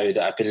know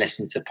that have been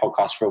listening to the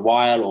podcast for a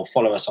while or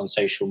follow us on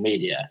social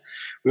media,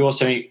 we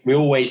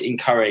always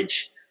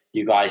encourage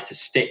you guys to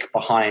stick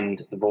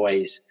behind the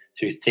boys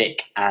through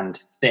thick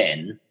and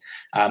thin.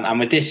 And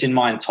with this in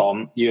mind,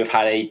 Tom, you have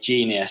had a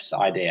genius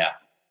idea.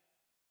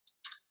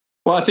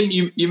 Well, I think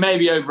you may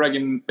be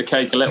over-egging the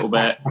cake a little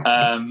bit,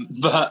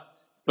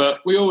 but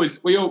we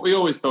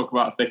always talk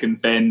about thick and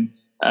thin.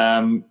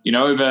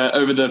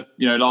 Over the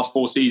last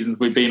 4 seasons,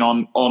 we've been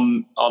on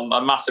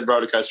a massive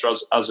roller coaster,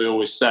 as we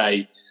always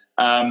say.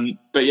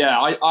 But yeah,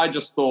 I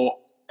just thought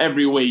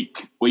every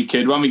week we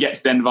could, when we get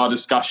to the end of our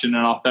discussion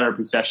and our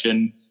therapy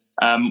session,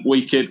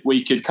 we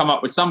could come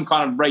up with some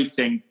kind of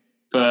rating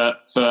for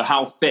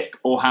how thick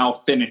or how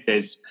thin it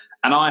is.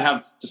 And I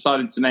have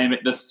decided to name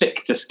it the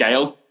Thickter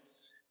scale,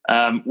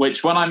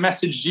 which when I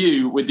messaged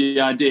you with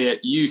the idea,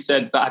 you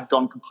said that had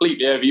gone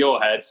completely over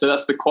your head. So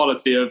that's the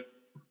quality of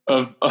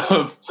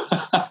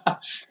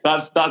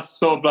that's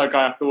sort of like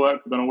I have to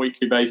work with on a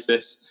weekly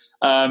basis.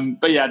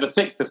 But yeah, the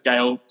Thickter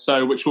scale,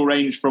 which will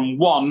range from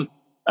 1,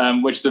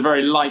 which is a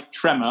very light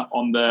tremor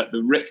on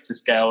the Richter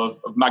scale of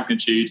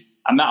magnitude.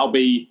 And that'll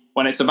be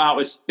when it's about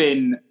as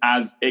thin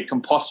as it can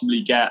possibly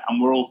get,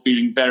 and we're all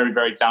feeling very,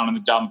 very down in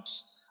the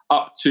dumps,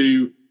 up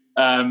to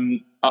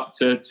 10,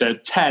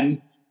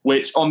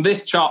 which on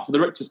this chart for the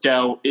Richter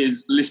scale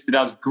is listed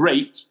as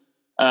great.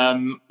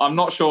 I'm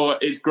not sure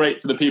it's great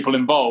for the people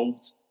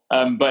involved,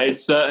 but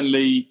it's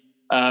certainly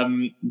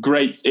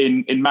great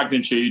in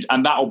magnitude,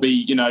 and that'll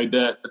be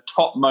the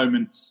top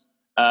moments,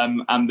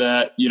 and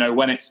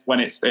when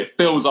it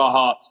fills our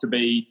hearts to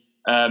be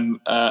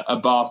a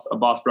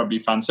Bath rugby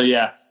fan. So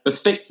yeah, the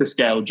Thickter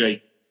scale,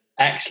 G.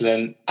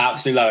 Excellent,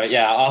 absolutely love it.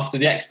 Yeah, after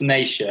the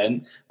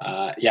explanation,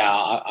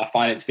 I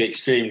find it to be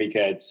extremely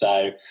good.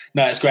 So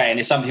no, it's great, and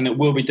it's something that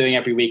we'll be doing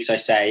every week, as I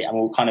say, and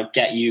we'll kind of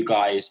get you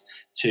guys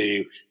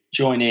to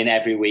join in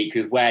every week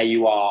with where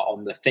you are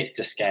on the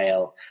Thickter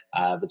scale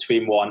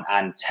between 1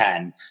 and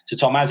 10. So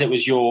Tom, as it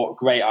was your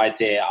great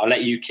idea, I'll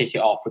let you kick it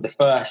off with the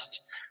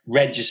first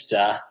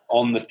register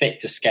on the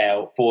Victor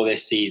scale for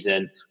this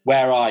season.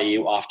 Where are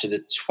you after the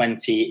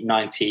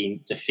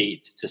 2019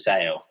 defeat to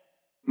Sale?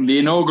 The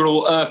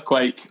inaugural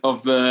earthquake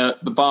of the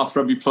Bath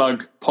Rugby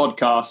Plug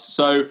podcast.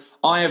 So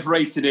I have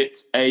rated it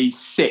a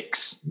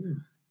 6,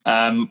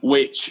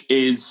 which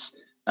is,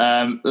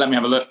 let me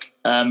have a look,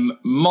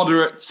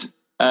 moderate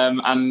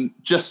and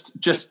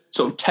just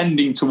sort of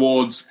tending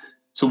towards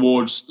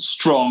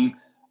strong.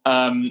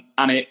 And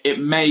it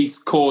may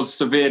cause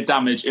severe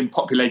damage in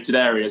populated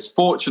areas.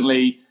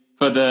 Fortunately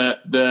for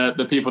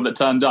the people that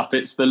turned up,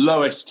 it's the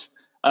lowest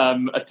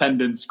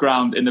attendance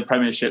ground in the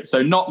Premiership,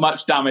 so not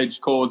much damage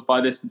caused by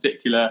this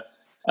particular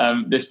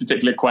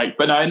quake.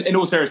 But no, in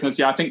all seriousness,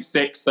 I think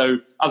 6. So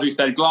as we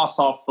said, glass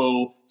half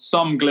full.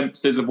 Some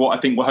glimpses of what I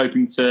think we're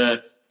hoping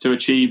to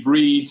achieve.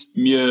 Reid,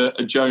 Muir,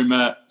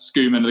 Ajoma,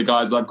 Schoeman are the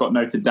guys I've got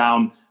noted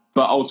down.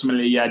 But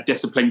ultimately,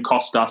 discipline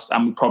cost us,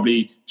 and we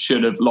probably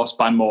should have lost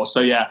by more.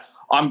 So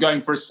I'm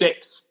going for a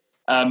 6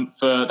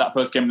 for that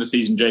first game of the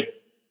season, G.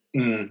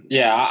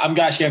 I'm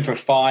actually going for a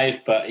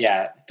 5, but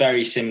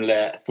very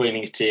similar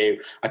feelings to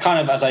you. I kind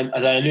of, as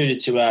I alluded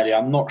to earlier,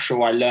 I'm not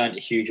sure I learned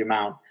a huge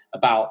amount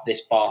about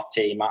this Bath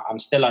team. I'm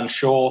still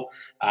unsure.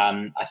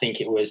 I think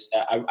it was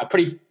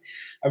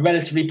a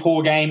relatively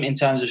poor game in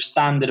terms of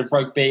standard of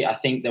rugby. I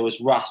think there was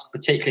rust,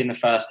 particularly in the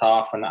first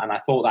half, and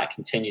I thought that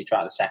continued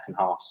throughout the second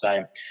half.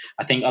 So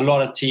I think a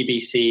lot of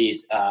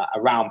TBCs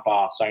around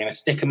Bath. So I'm going to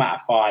stick them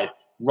at a 5,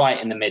 right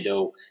in the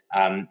middle,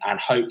 and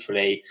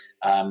hopefully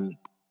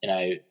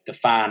the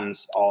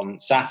fans on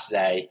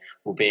Saturday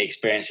will be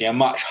experiencing a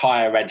much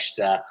higher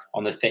register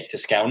on the Victor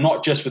scale,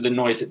 not just with the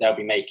noise that they'll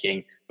be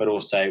making, but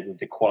also with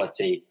the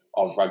quality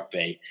of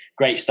rugby.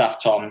 Great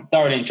stuff, Tom.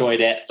 Thoroughly enjoyed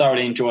it.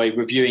 Thoroughly enjoy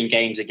reviewing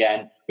games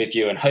again with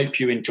you, and hope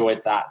you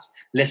enjoyed that.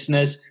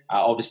 Listeners,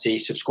 obviously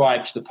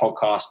subscribe to the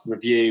podcast,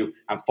 review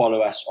and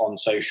follow us on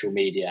social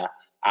media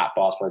at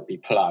Bath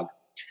Rugby Plug.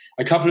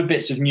 A couple of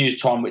bits of news,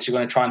 Tom, which we're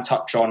going to try and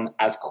touch on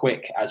as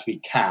quick as we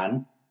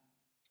can.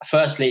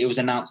 Firstly, it was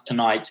announced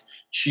tonight,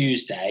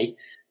 Tuesday,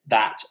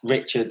 that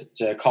Richard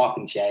de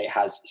Carpentier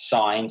has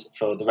signed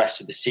for the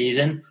rest of the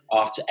season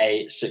after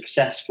a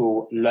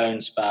successful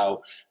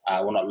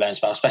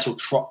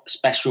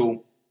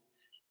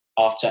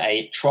after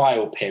a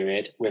trial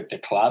period with the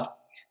club.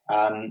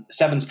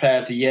 Sevens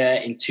Player of the Year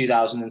in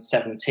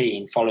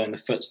 2017, following the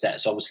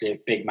footsteps, obviously,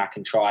 of Big Mac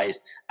and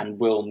Tries and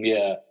Will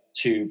Muir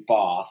to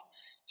Bath.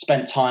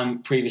 Spent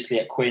time previously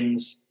at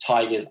Quins,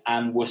 Tigers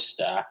and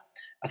Worcester.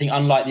 I think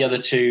unlike the other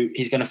two,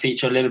 he's going to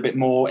feature a little bit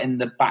more in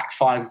the back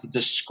 5 of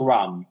the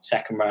scrum,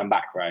 second row and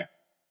back row.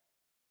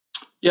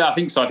 Yeah, I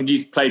think so. I think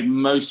he's played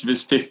most of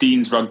his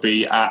 15s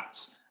rugby at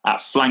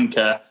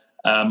flanker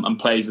and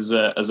plays as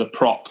a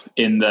prop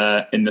in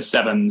the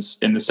sevens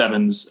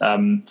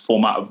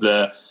format of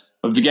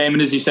the game.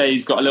 And as you say,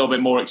 he's got a little bit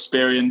more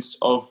experience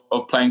of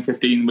playing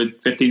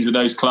 15s with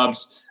those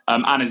clubs,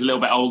 and is a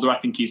little bit older. I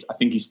think he's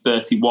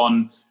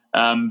 31.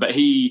 But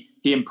he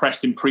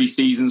impressed in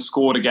pre-season,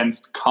 scored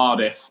against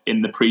Cardiff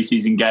in the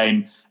pre-season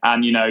game,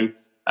 and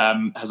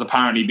has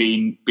apparently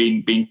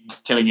been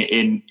killing it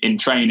in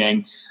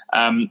training.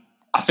 I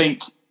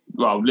think,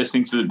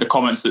 listening to the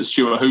comments that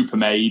Stuart Hooper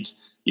made,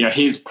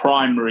 his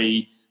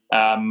primary,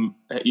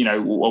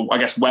 I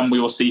guess when we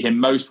will see him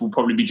most will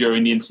probably be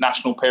during the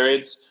international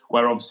periods,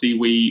 where obviously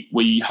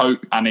we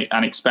hope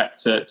and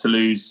expect to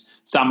lose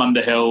Sam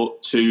Underhill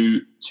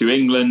to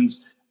England,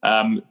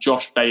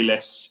 Josh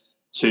Bayliss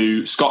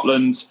to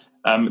Scotland,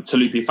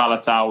 Talupi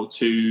Faletau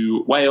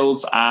to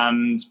Wales,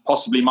 and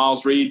possibly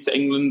Miles Reid to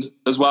England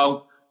as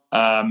well.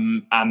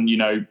 And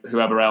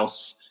whoever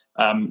else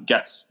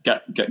gets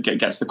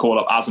the call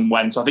up as and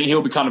when. So I think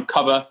he'll be kind of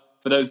cover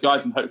for those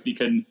guys, and hopefully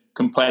can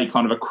play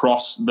kind of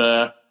across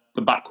the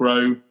back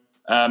row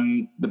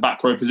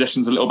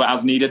positions a little bit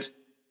as needed.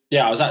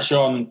 Yeah, I was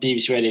actually on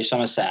BBC Radio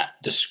Somerset,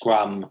 the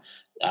Scrum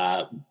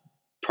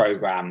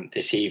programme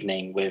this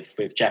evening with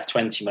Jeff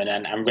Twentyman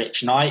and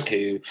Rich Knight,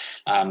 who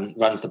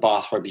runs the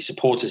Bath Rugby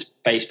Supporters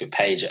Facebook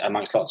page,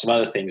 amongst lots of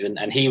other things.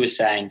 And he was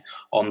saying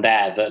on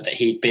there that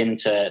he'd been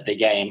to the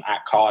game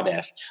at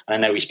Cardiff. And I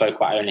know we spoke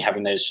about only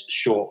having those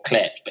short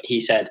clips, but he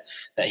said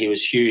that he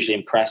was hugely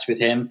impressed with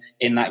him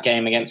in that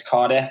game against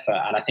Cardiff.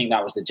 And I think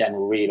that was the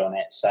general read on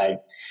it.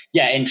 So,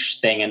 yeah,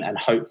 interesting. And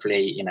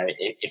hopefully,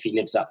 if he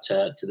lives up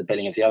to the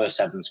billing of the other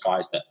Sevens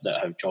guys that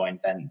have joined,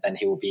 then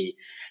he will be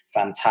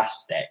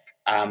fantastic.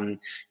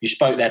 You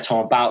spoke there,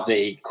 Tom, about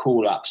the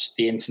call-ups,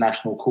 the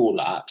international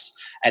call-ups.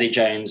 Eddie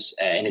Jones,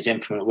 in his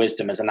infinite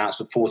wisdom, has announced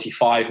a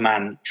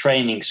 45-man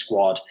training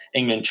squad,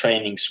 England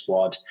training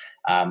squad,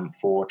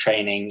 for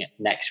training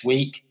next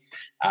week.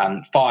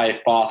 5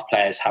 Bath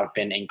players have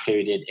been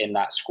included in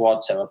that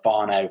squad. So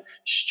Abano,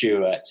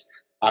 Stewart,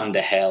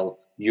 Underhill,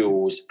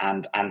 Yules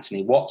and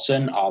Anthony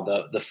Watson are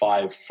the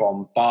 5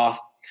 from Bath.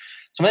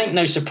 So I think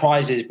no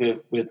surprises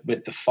with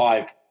the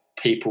 5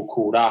 people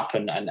called up,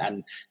 and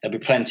there'll be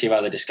plenty of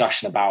other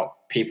discussion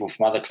about people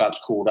from other clubs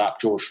called up.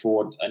 George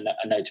Ford,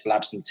 a notable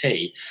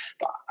absentee,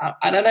 but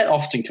I don't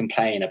often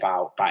complain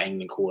about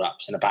England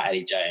call-ups and about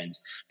Eddie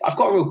Jones, but I've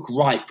got a real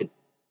gripe with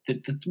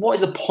what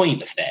is the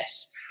point of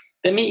this?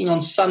 They're meeting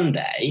on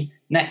Sunday,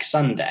 next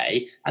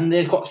Sunday, and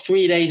they've got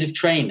 3 days of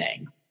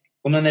training,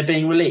 and then they're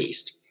being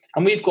released.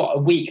 And we've got a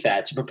week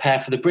there to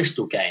prepare for the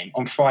Bristol game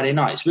on Friday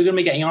night. So we're going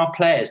to be getting our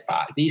players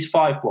back. These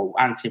 5, well,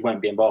 Anthony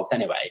won't be involved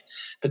anyway,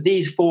 but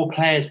these 4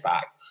 players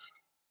back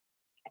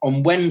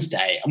on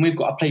Wednesday, and we've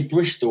got to play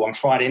Bristol on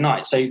Friday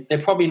night. So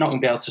they're probably not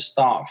going to be able to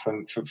start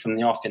from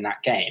the off in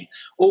that game,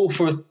 all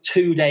for a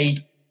 2-day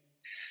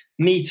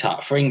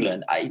meet-up for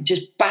England. It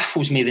just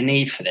baffles me, the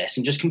need for this,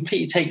 and just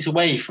completely takes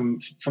away from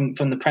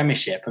the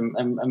Premiership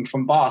and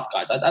from Bath,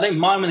 guys. I don't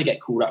mind when they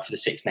get called up for the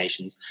Six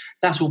Nations.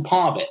 That's all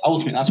part of it.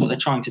 Ultimately, that's what they're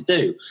trying to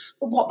do.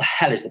 But what the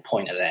hell is the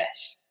point of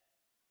this?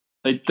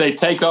 They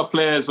take up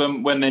players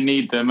when they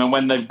need them, and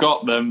when they've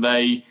got them,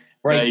 they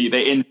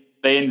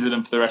injure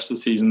them for the rest of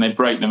the season. They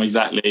break them,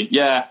 exactly.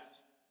 Yeah,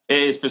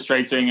 it is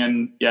frustrating,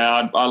 and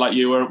yeah, I like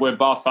you. We're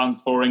Bath fans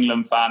before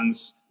England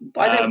fans.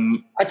 I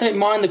don't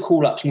mind the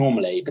call-ups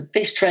normally, but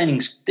this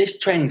training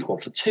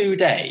squad for 2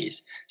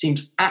 days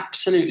seems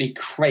absolutely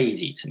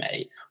crazy to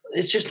me.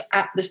 It's just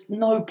there's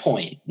no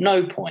point.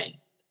 No point.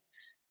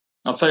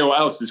 I'll tell you what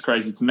else is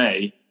crazy to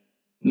me.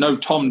 No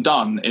Tom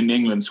Dunn in the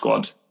England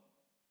squad.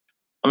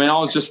 I mean, I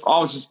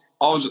was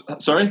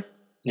sorry.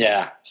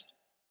 Yeah.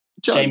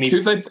 Joke.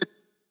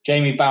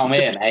 Jamie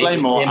Balmier,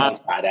 mate. On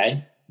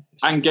Saturday.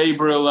 And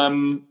Gabriel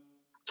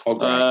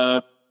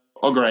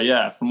Ogre,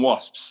 yeah, from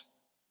Wasps.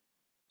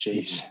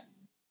 Jeez.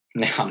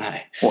 No.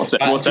 What's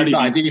Eddie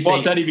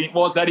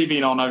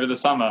been on over the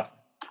summer?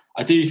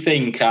 I do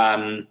think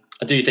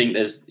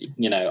there's,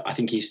 I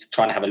think he's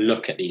trying to have a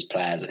look at these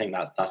players. I think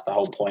that's the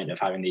whole point of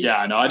having these.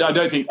 Yeah, no, I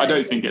don't think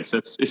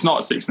it's not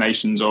a Six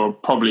Nations or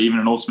probably even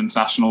an Autumn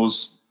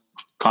Internationals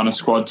kind of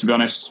squad, to be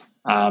honest.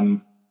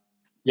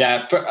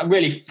 Yeah,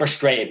 really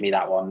frustrated me,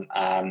 that one.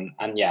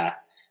 And yeah,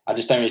 I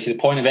just don't really see the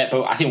point of it,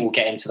 but I think we'll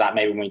get into that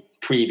maybe when we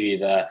preview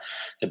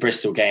the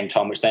Bristol game,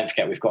 Tom, which, don't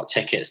forget, we've got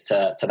tickets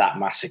to that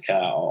massacre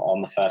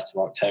on the 1st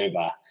of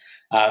October.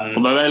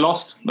 Although they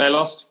lost.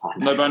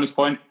 No bonus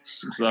point.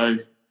 So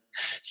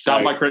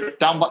down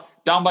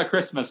by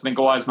Christmas, I think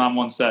a wise man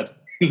once said.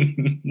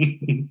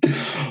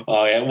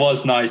 Oh yeah, it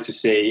was nice to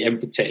see, in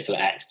particular,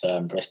 Exeter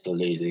and Bristol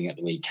losing at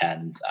the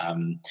weekend.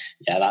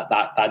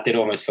 That did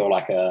almost feel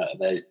like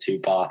those 2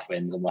 Bath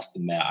wins, I must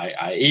admit.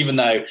 I even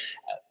though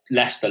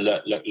Leicester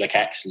look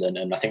excellent,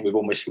 and I think we've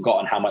almost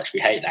forgotten how much we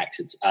hate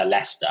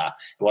Leicester.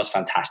 It was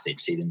fantastic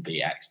to see them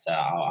beat Exeter.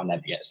 I'll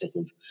never get sick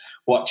of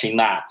watching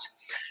that.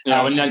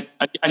 Yeah,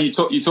 and you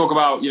talk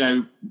about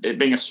it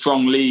being a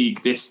strong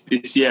league this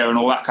year and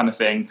all that kind of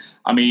thing.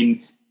 I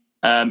mean,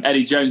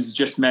 Eddie Jones has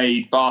just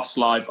made Bath's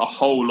life a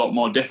whole lot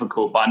more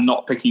difficult by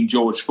not picking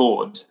George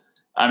Ford.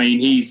 I mean,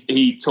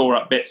 he tore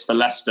up bits for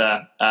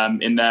Leicester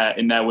in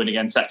their win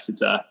against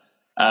Exeter.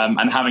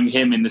 And having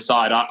him in the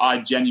side,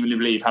 I genuinely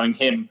believe having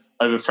him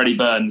over Freddie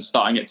Burns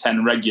starting at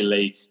 10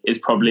 regularly is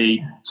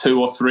probably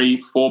 2 or 3,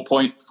 4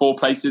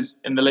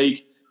 places in the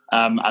league.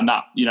 And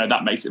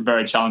that makes it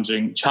very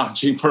challenging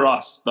for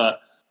us.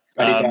 But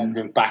Freddie Burns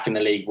been back in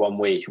the league 1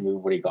 week, and we've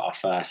already got our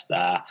first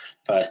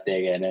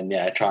dig in, and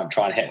yeah, try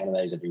and hit one of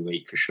those every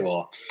week for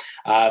sure.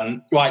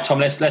 Right, Tom,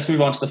 let's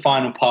move on to the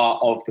final part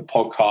of the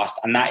podcast,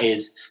 and that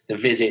is the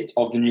visit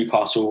of the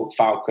Newcastle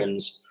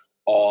Falcons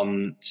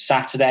on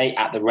Saturday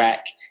at the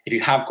Rec. If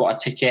you have got a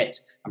ticket,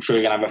 I'm sure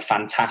you're going to have a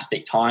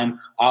fantastic time.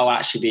 I'll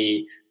actually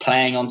be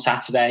playing on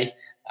Saturday.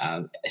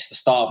 It's the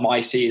start of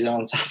my season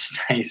on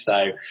Saturday,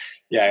 so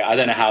yeah, I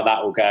don't know how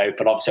that will go,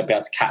 but obviously I'll be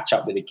able to catch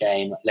up with the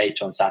game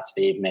later on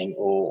Saturday evening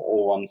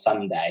or on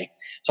Sunday.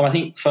 So I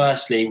think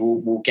firstly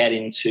we'll get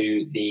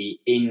into the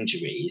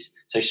injuries.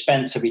 So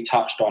Spencer, we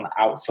touched on,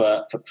 out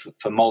for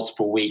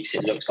multiple weeks,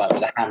 it looks like,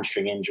 with a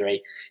hamstring injury.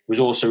 It was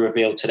also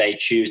revealed today,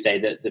 Tuesday,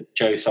 that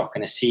Joe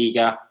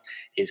Thokanasiga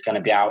is going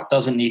to be out.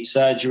 Doesn't need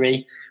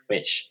surgery,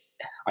 which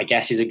I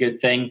guess is a good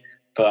thing,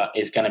 but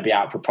is going to be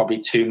out for probably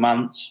 2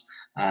 months.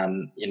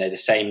 The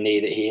same knee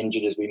that he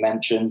injured, as we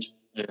mentioned.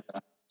 Yeah.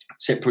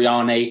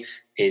 Cipriani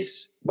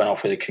went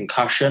off with a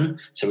concussion,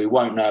 so we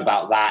won't know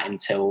about that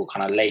until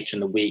kind of later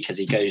in the week as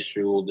he goes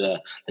through all the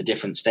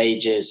different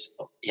stages.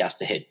 He has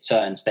to hit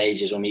certain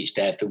stages on each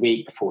day of the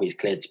week before he's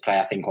cleared to play,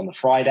 I think, on the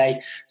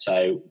Friday.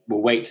 So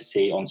we'll wait to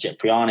see on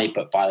Cipriani,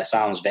 but by the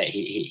sounds of it,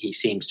 he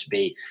seems to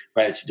be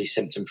relatively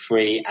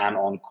symptom-free and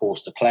on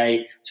course to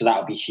play, so that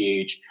would be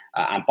huge.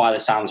 And by the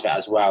sounds of it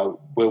as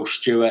well, Will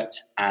Stewart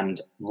and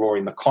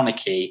Rory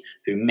McConaughey,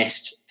 who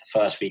missed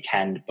first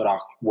weekend but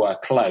were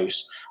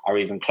close, are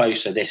even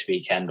closer this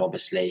weekend,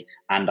 obviously,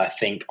 and I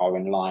think are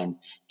in line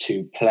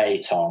to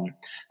play, Tom.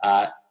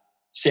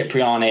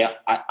 Cipriani,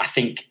 I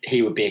think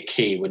he would be a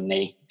key, wouldn't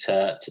he,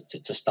 to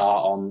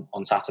start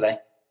on Saturday?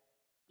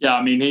 Yeah,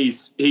 I mean,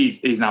 he's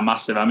now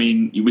massive. I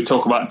mean, we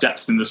talk about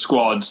depth in the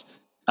squad.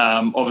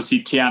 Obviously,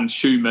 Tian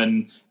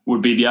Schumann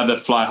would be the other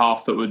fly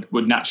half that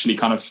would naturally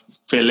kind of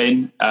fill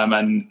in,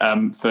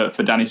 and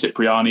for Danny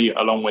Cipriani,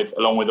 along with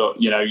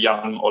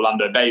young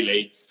Orlando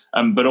Bailey.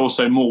 But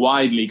also more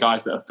widely,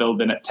 guys that have filled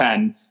in at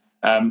 10.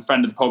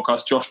 friend of the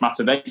podcast, Josh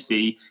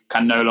Matavesi,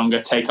 can no longer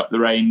take up the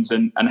reins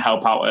and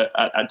help out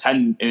at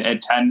 10.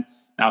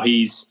 Now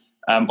he's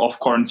off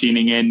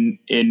quarantining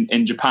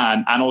in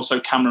Japan, and also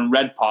Cameron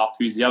Redpath,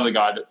 who's the other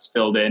guy that's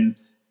filled in,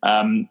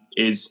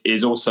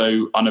 is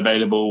also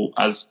unavailable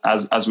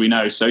as we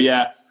know. So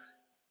yeah,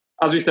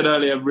 as we said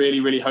earlier,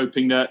 really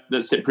hoping that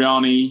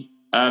Cipriani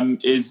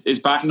is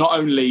back, not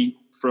only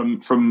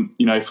from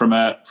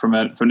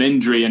an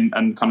injury and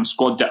kind of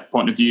squad depth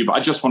point of view, but I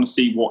just want to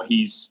see what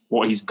he's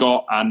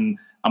got and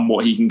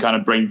what he can kind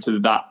of bring to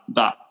that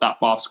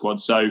Bath squad.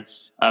 So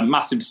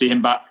massive to see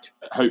him back,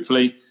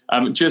 hopefully.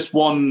 Just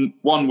one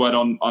word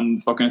on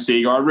fucking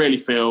Siga. I really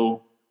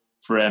feel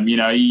for him. You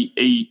know,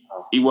 he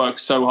worked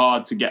so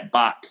hard to get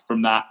back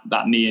from that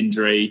knee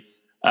injury.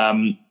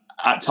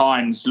 At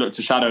times looked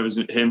to shadow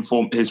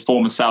his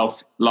former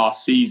self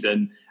last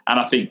season, and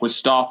I think was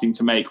starting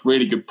to make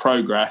really good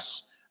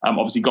progress.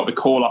 Obviously got the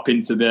call up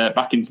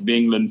back into the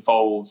England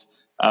fold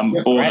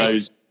for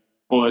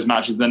those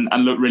matches and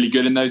looked really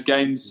good in those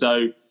games.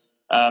 So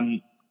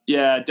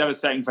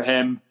devastating for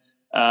him.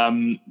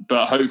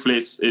 But hopefully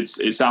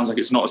it sounds like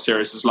it's not as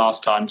serious as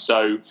last time.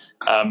 So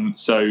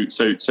that's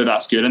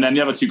good. And then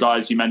the other two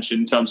guys you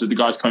mentioned in terms of the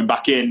guys coming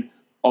back in,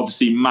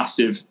 obviously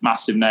massive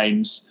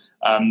names.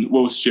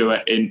 Will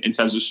Stewart in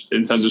terms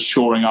of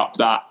shoring up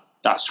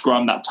that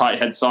scrum, that tight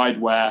head side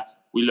where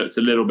we looked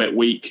a little bit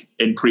weak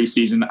in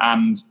pre-season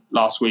and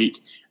last week.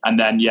 And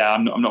then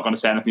I'm not going to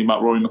say anything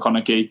about Rory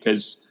McConaughey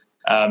because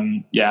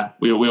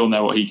we all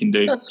know what he can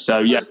do.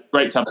 So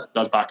great to have those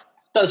guys back.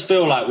 It does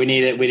feel like we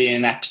need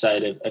an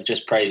episode of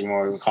just praising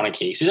Rory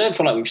McConaughey. So we don't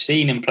feel like we've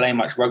seen him play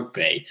much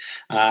rugby.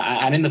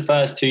 And in the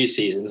first 2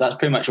 seasons, that's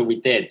pretty much all we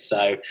did.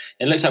 So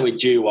it looks like we're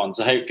due one.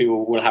 So hopefully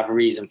we'll have a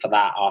reason for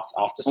that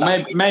after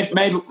Saturday.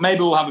 Maybe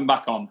we'll have him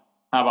back on.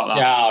 How about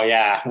that? Oh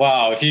yeah.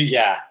 Well,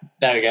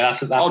 there we go.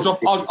 I'll drop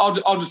my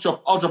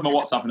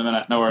WhatsApp in a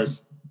minute. No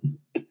worries.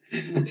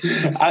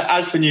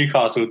 As for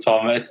Newcastle,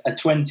 Tom, a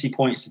 20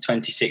 points to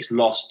 26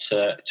 loss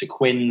to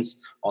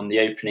Quins on the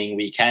opening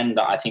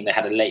weekend. I think they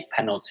had a late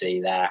penalty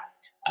there,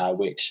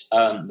 which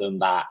earned them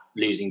that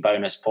losing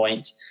bonus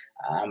point.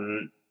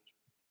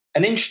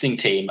 An interesting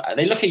team.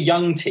 They look a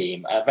young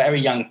team, a very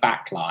young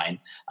backline.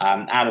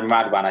 Adam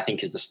Radwan, I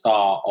think, is the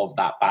star of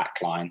that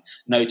backline.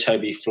 No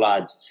Toby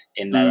Flood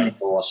in there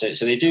anymore. So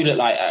they do look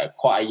like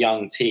quite a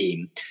young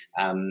team.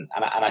 And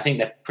I think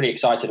they're pretty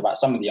excited about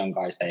some of the young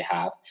guys they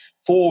have.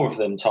 4 of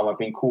them, Tom, have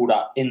been called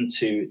up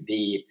into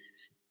the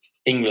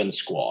England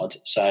squad.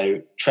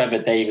 So Trevor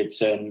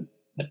Davidson,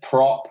 the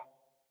prop,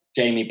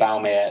 Jamie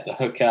Balmere, the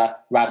hooker,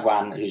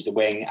 Radwan, who's the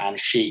wing, and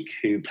Sheik,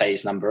 who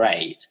plays number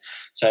 8.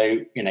 So,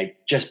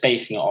 just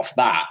basing it off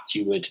that,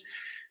 you would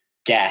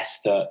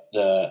guess that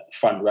the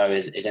front row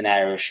is an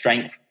area of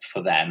strength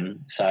for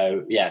them.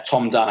 So,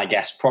 Tom Dunn, I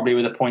guess, probably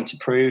with a point to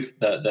prove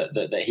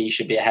that he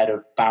should be ahead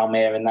of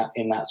Balmere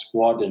in that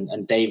squad,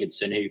 and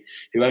Davidson,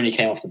 who only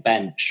came off the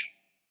bench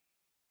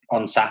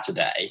on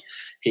Saturday.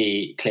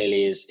 He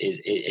clearly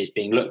is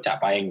being looked at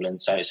by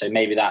England, so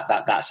maybe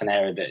that's an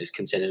area that is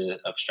considered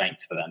of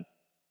strength for them.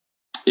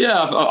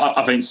 Yeah,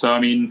 I think so. I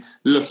mean,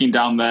 looking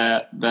down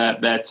their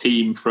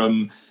team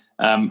from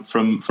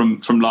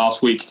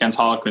last week against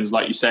Harlequins,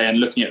 like you say, and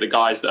looking at the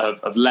guys that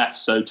have left.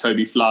 So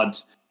Toby Flood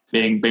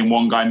being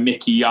one guy,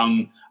 Mickey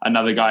Young,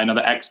 another guy,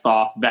 another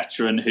ex-Bath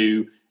veteran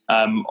who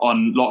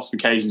on lots of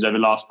occasions over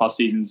the past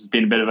seasons has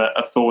been a bit of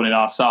a thorn in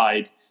our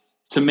side.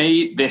 To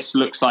me, this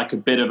looks like a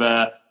bit of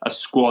a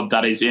squad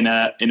that is in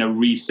a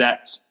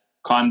reset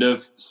kind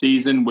of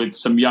season with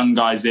some young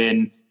guys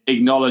in,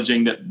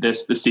 acknowledging that the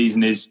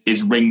season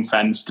is ring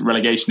fenced,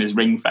 relegation is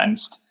ring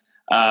fenced,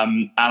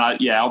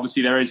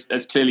 obviously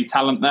there's clearly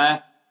talent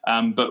there,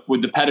 but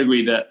with the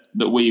pedigree that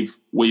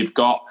we've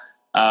got,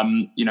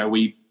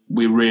 we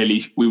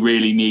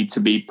really need to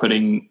be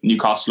putting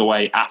Newcastle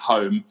away at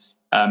home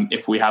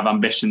if we have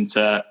ambition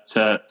to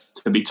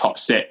be top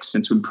 6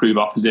 and to improve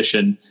our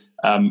position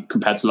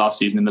compared to last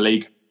season in the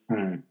league.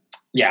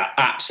 Yeah,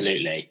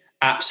 absolutely.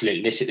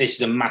 This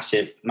is a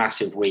massive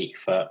week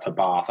for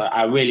Bath.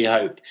 I really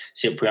hope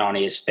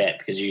Cipriani is fit,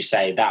 because you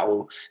say that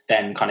will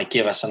then kind of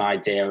give us an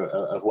idea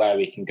of where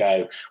we can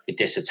go with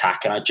this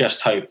attack. And I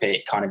just hope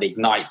it kind of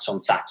ignites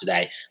on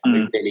Saturday and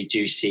we really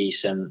do see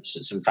some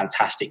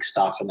fantastic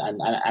stuff. And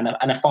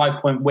a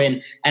 5-point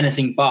win,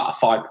 anything but a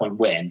 5-point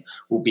win,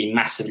 will be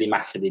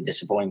massively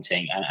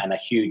disappointing and a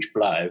huge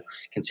blow,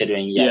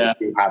 considering we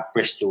do have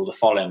Bristol the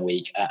following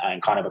week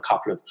and kind of a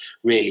couple of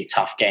really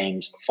tough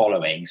games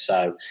following.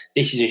 So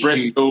this is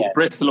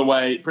Bristol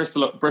away,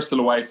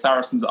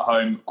 Saracens at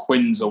home,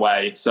 Quins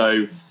away.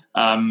 So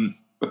a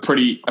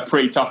pretty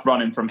tough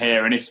run in from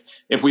here. And if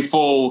we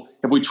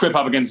trip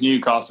up against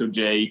Newcastle,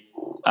 with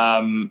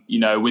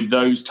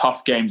those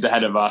tough games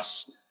ahead of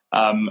us,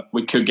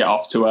 we could get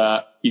off to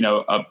a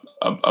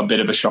bit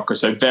of a shocker.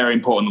 So very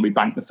important that we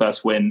bank the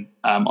first win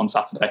on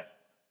Saturday.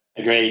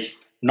 Agreed.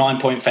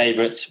 9-point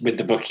favourites with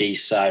the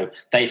bookies, so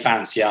they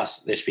fancy us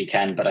this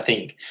weekend. But I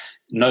think,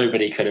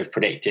 nobody could have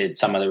predicted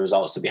some of the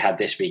results that we had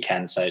this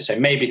weekend. So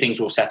maybe things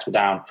will settle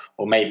down,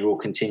 or maybe we'll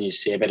continue to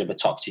see a bit of a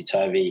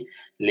topsy-turvy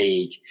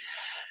league.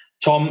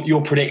 Tom,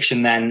 your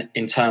prediction then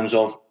in terms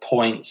of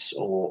points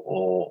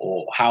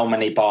or how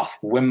many Bath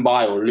will win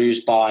by or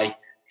lose by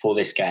for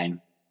this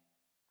game?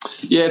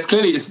 Yeah,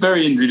 it's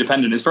very injury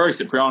dependent. It's very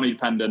Cipriani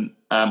dependent,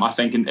 I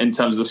think, in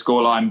terms of the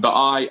scoreline. But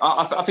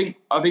I think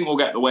we'll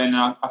get the win.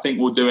 I think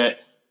we'll do it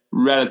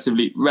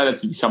relatively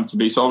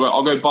comfortably. So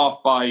I'll go Bath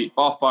by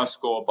a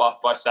score, Bath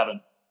by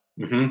 7.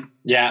 Mm-hmm.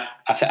 Yeah,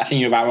 I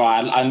think you're about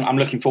right. I'm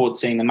looking forward to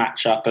seeing the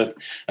matchup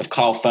of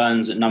Carl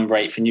Ferns at number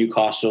 8 for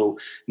Newcastle,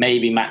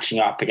 maybe matching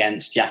up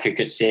against Jaco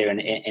Coetzee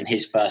in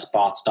his first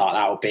Bath start.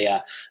 That will be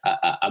a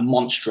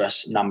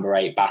monstrous number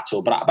 8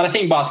 battle. But I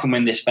think Bath can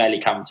win this fairly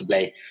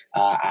comfortably,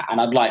 and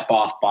I'd like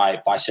Bath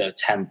by sort of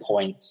 10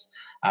 points.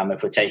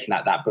 If we're taking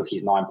that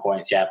bookie's 9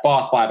 points, yeah,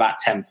 Bath by about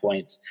 10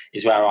 points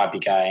is where I'd be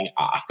going.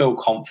 I feel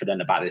confident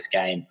about this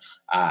game,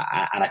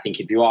 and I think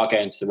if you are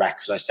going to the Rec,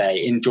 as I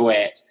say, enjoy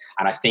it,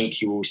 and I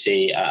think you will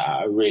see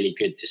a really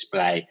good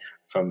display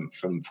from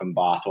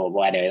Bath.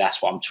 Well, anyway,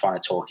 that's what I'm trying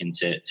to talk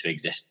into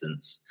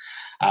existence.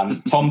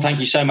 Tom, thank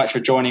you so much for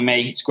joining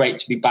me. It's great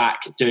to be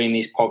back doing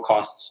these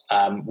podcasts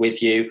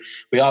with you.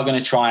 We are going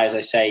to try, as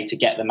I say, to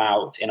get them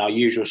out in our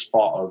usual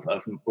spot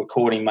of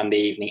recording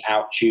Monday evening,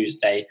 out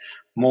Tuesday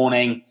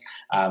morning.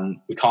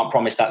 We can't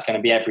promise that's going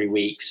to be every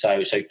week.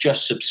 So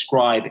just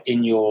subscribe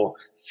in your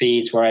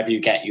feeds wherever you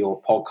get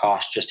your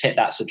podcast. Just hit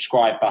that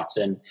subscribe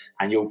button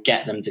and you'll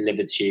get them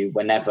delivered to you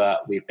whenever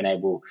we've been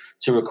able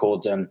to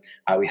record them.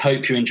 We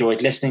hope you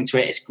enjoyed listening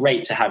to it. It's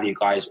great to have you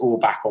guys all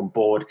back on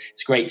board.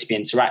 It's great to be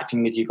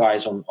interacting with you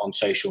guys on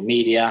social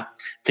media.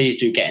 Please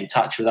do get in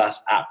touch with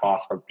us at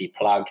Bath Rugby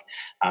Plug.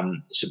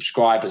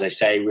 Subscribe, as I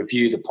say,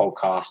 review the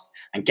podcast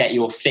and get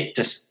your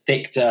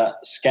Victor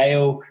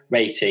scale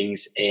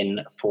ratings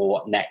in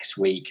for next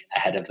week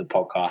ahead of the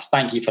podcast.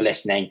 Thank you for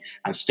listening,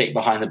 and stick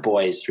behind the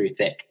boys through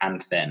thick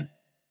and thin.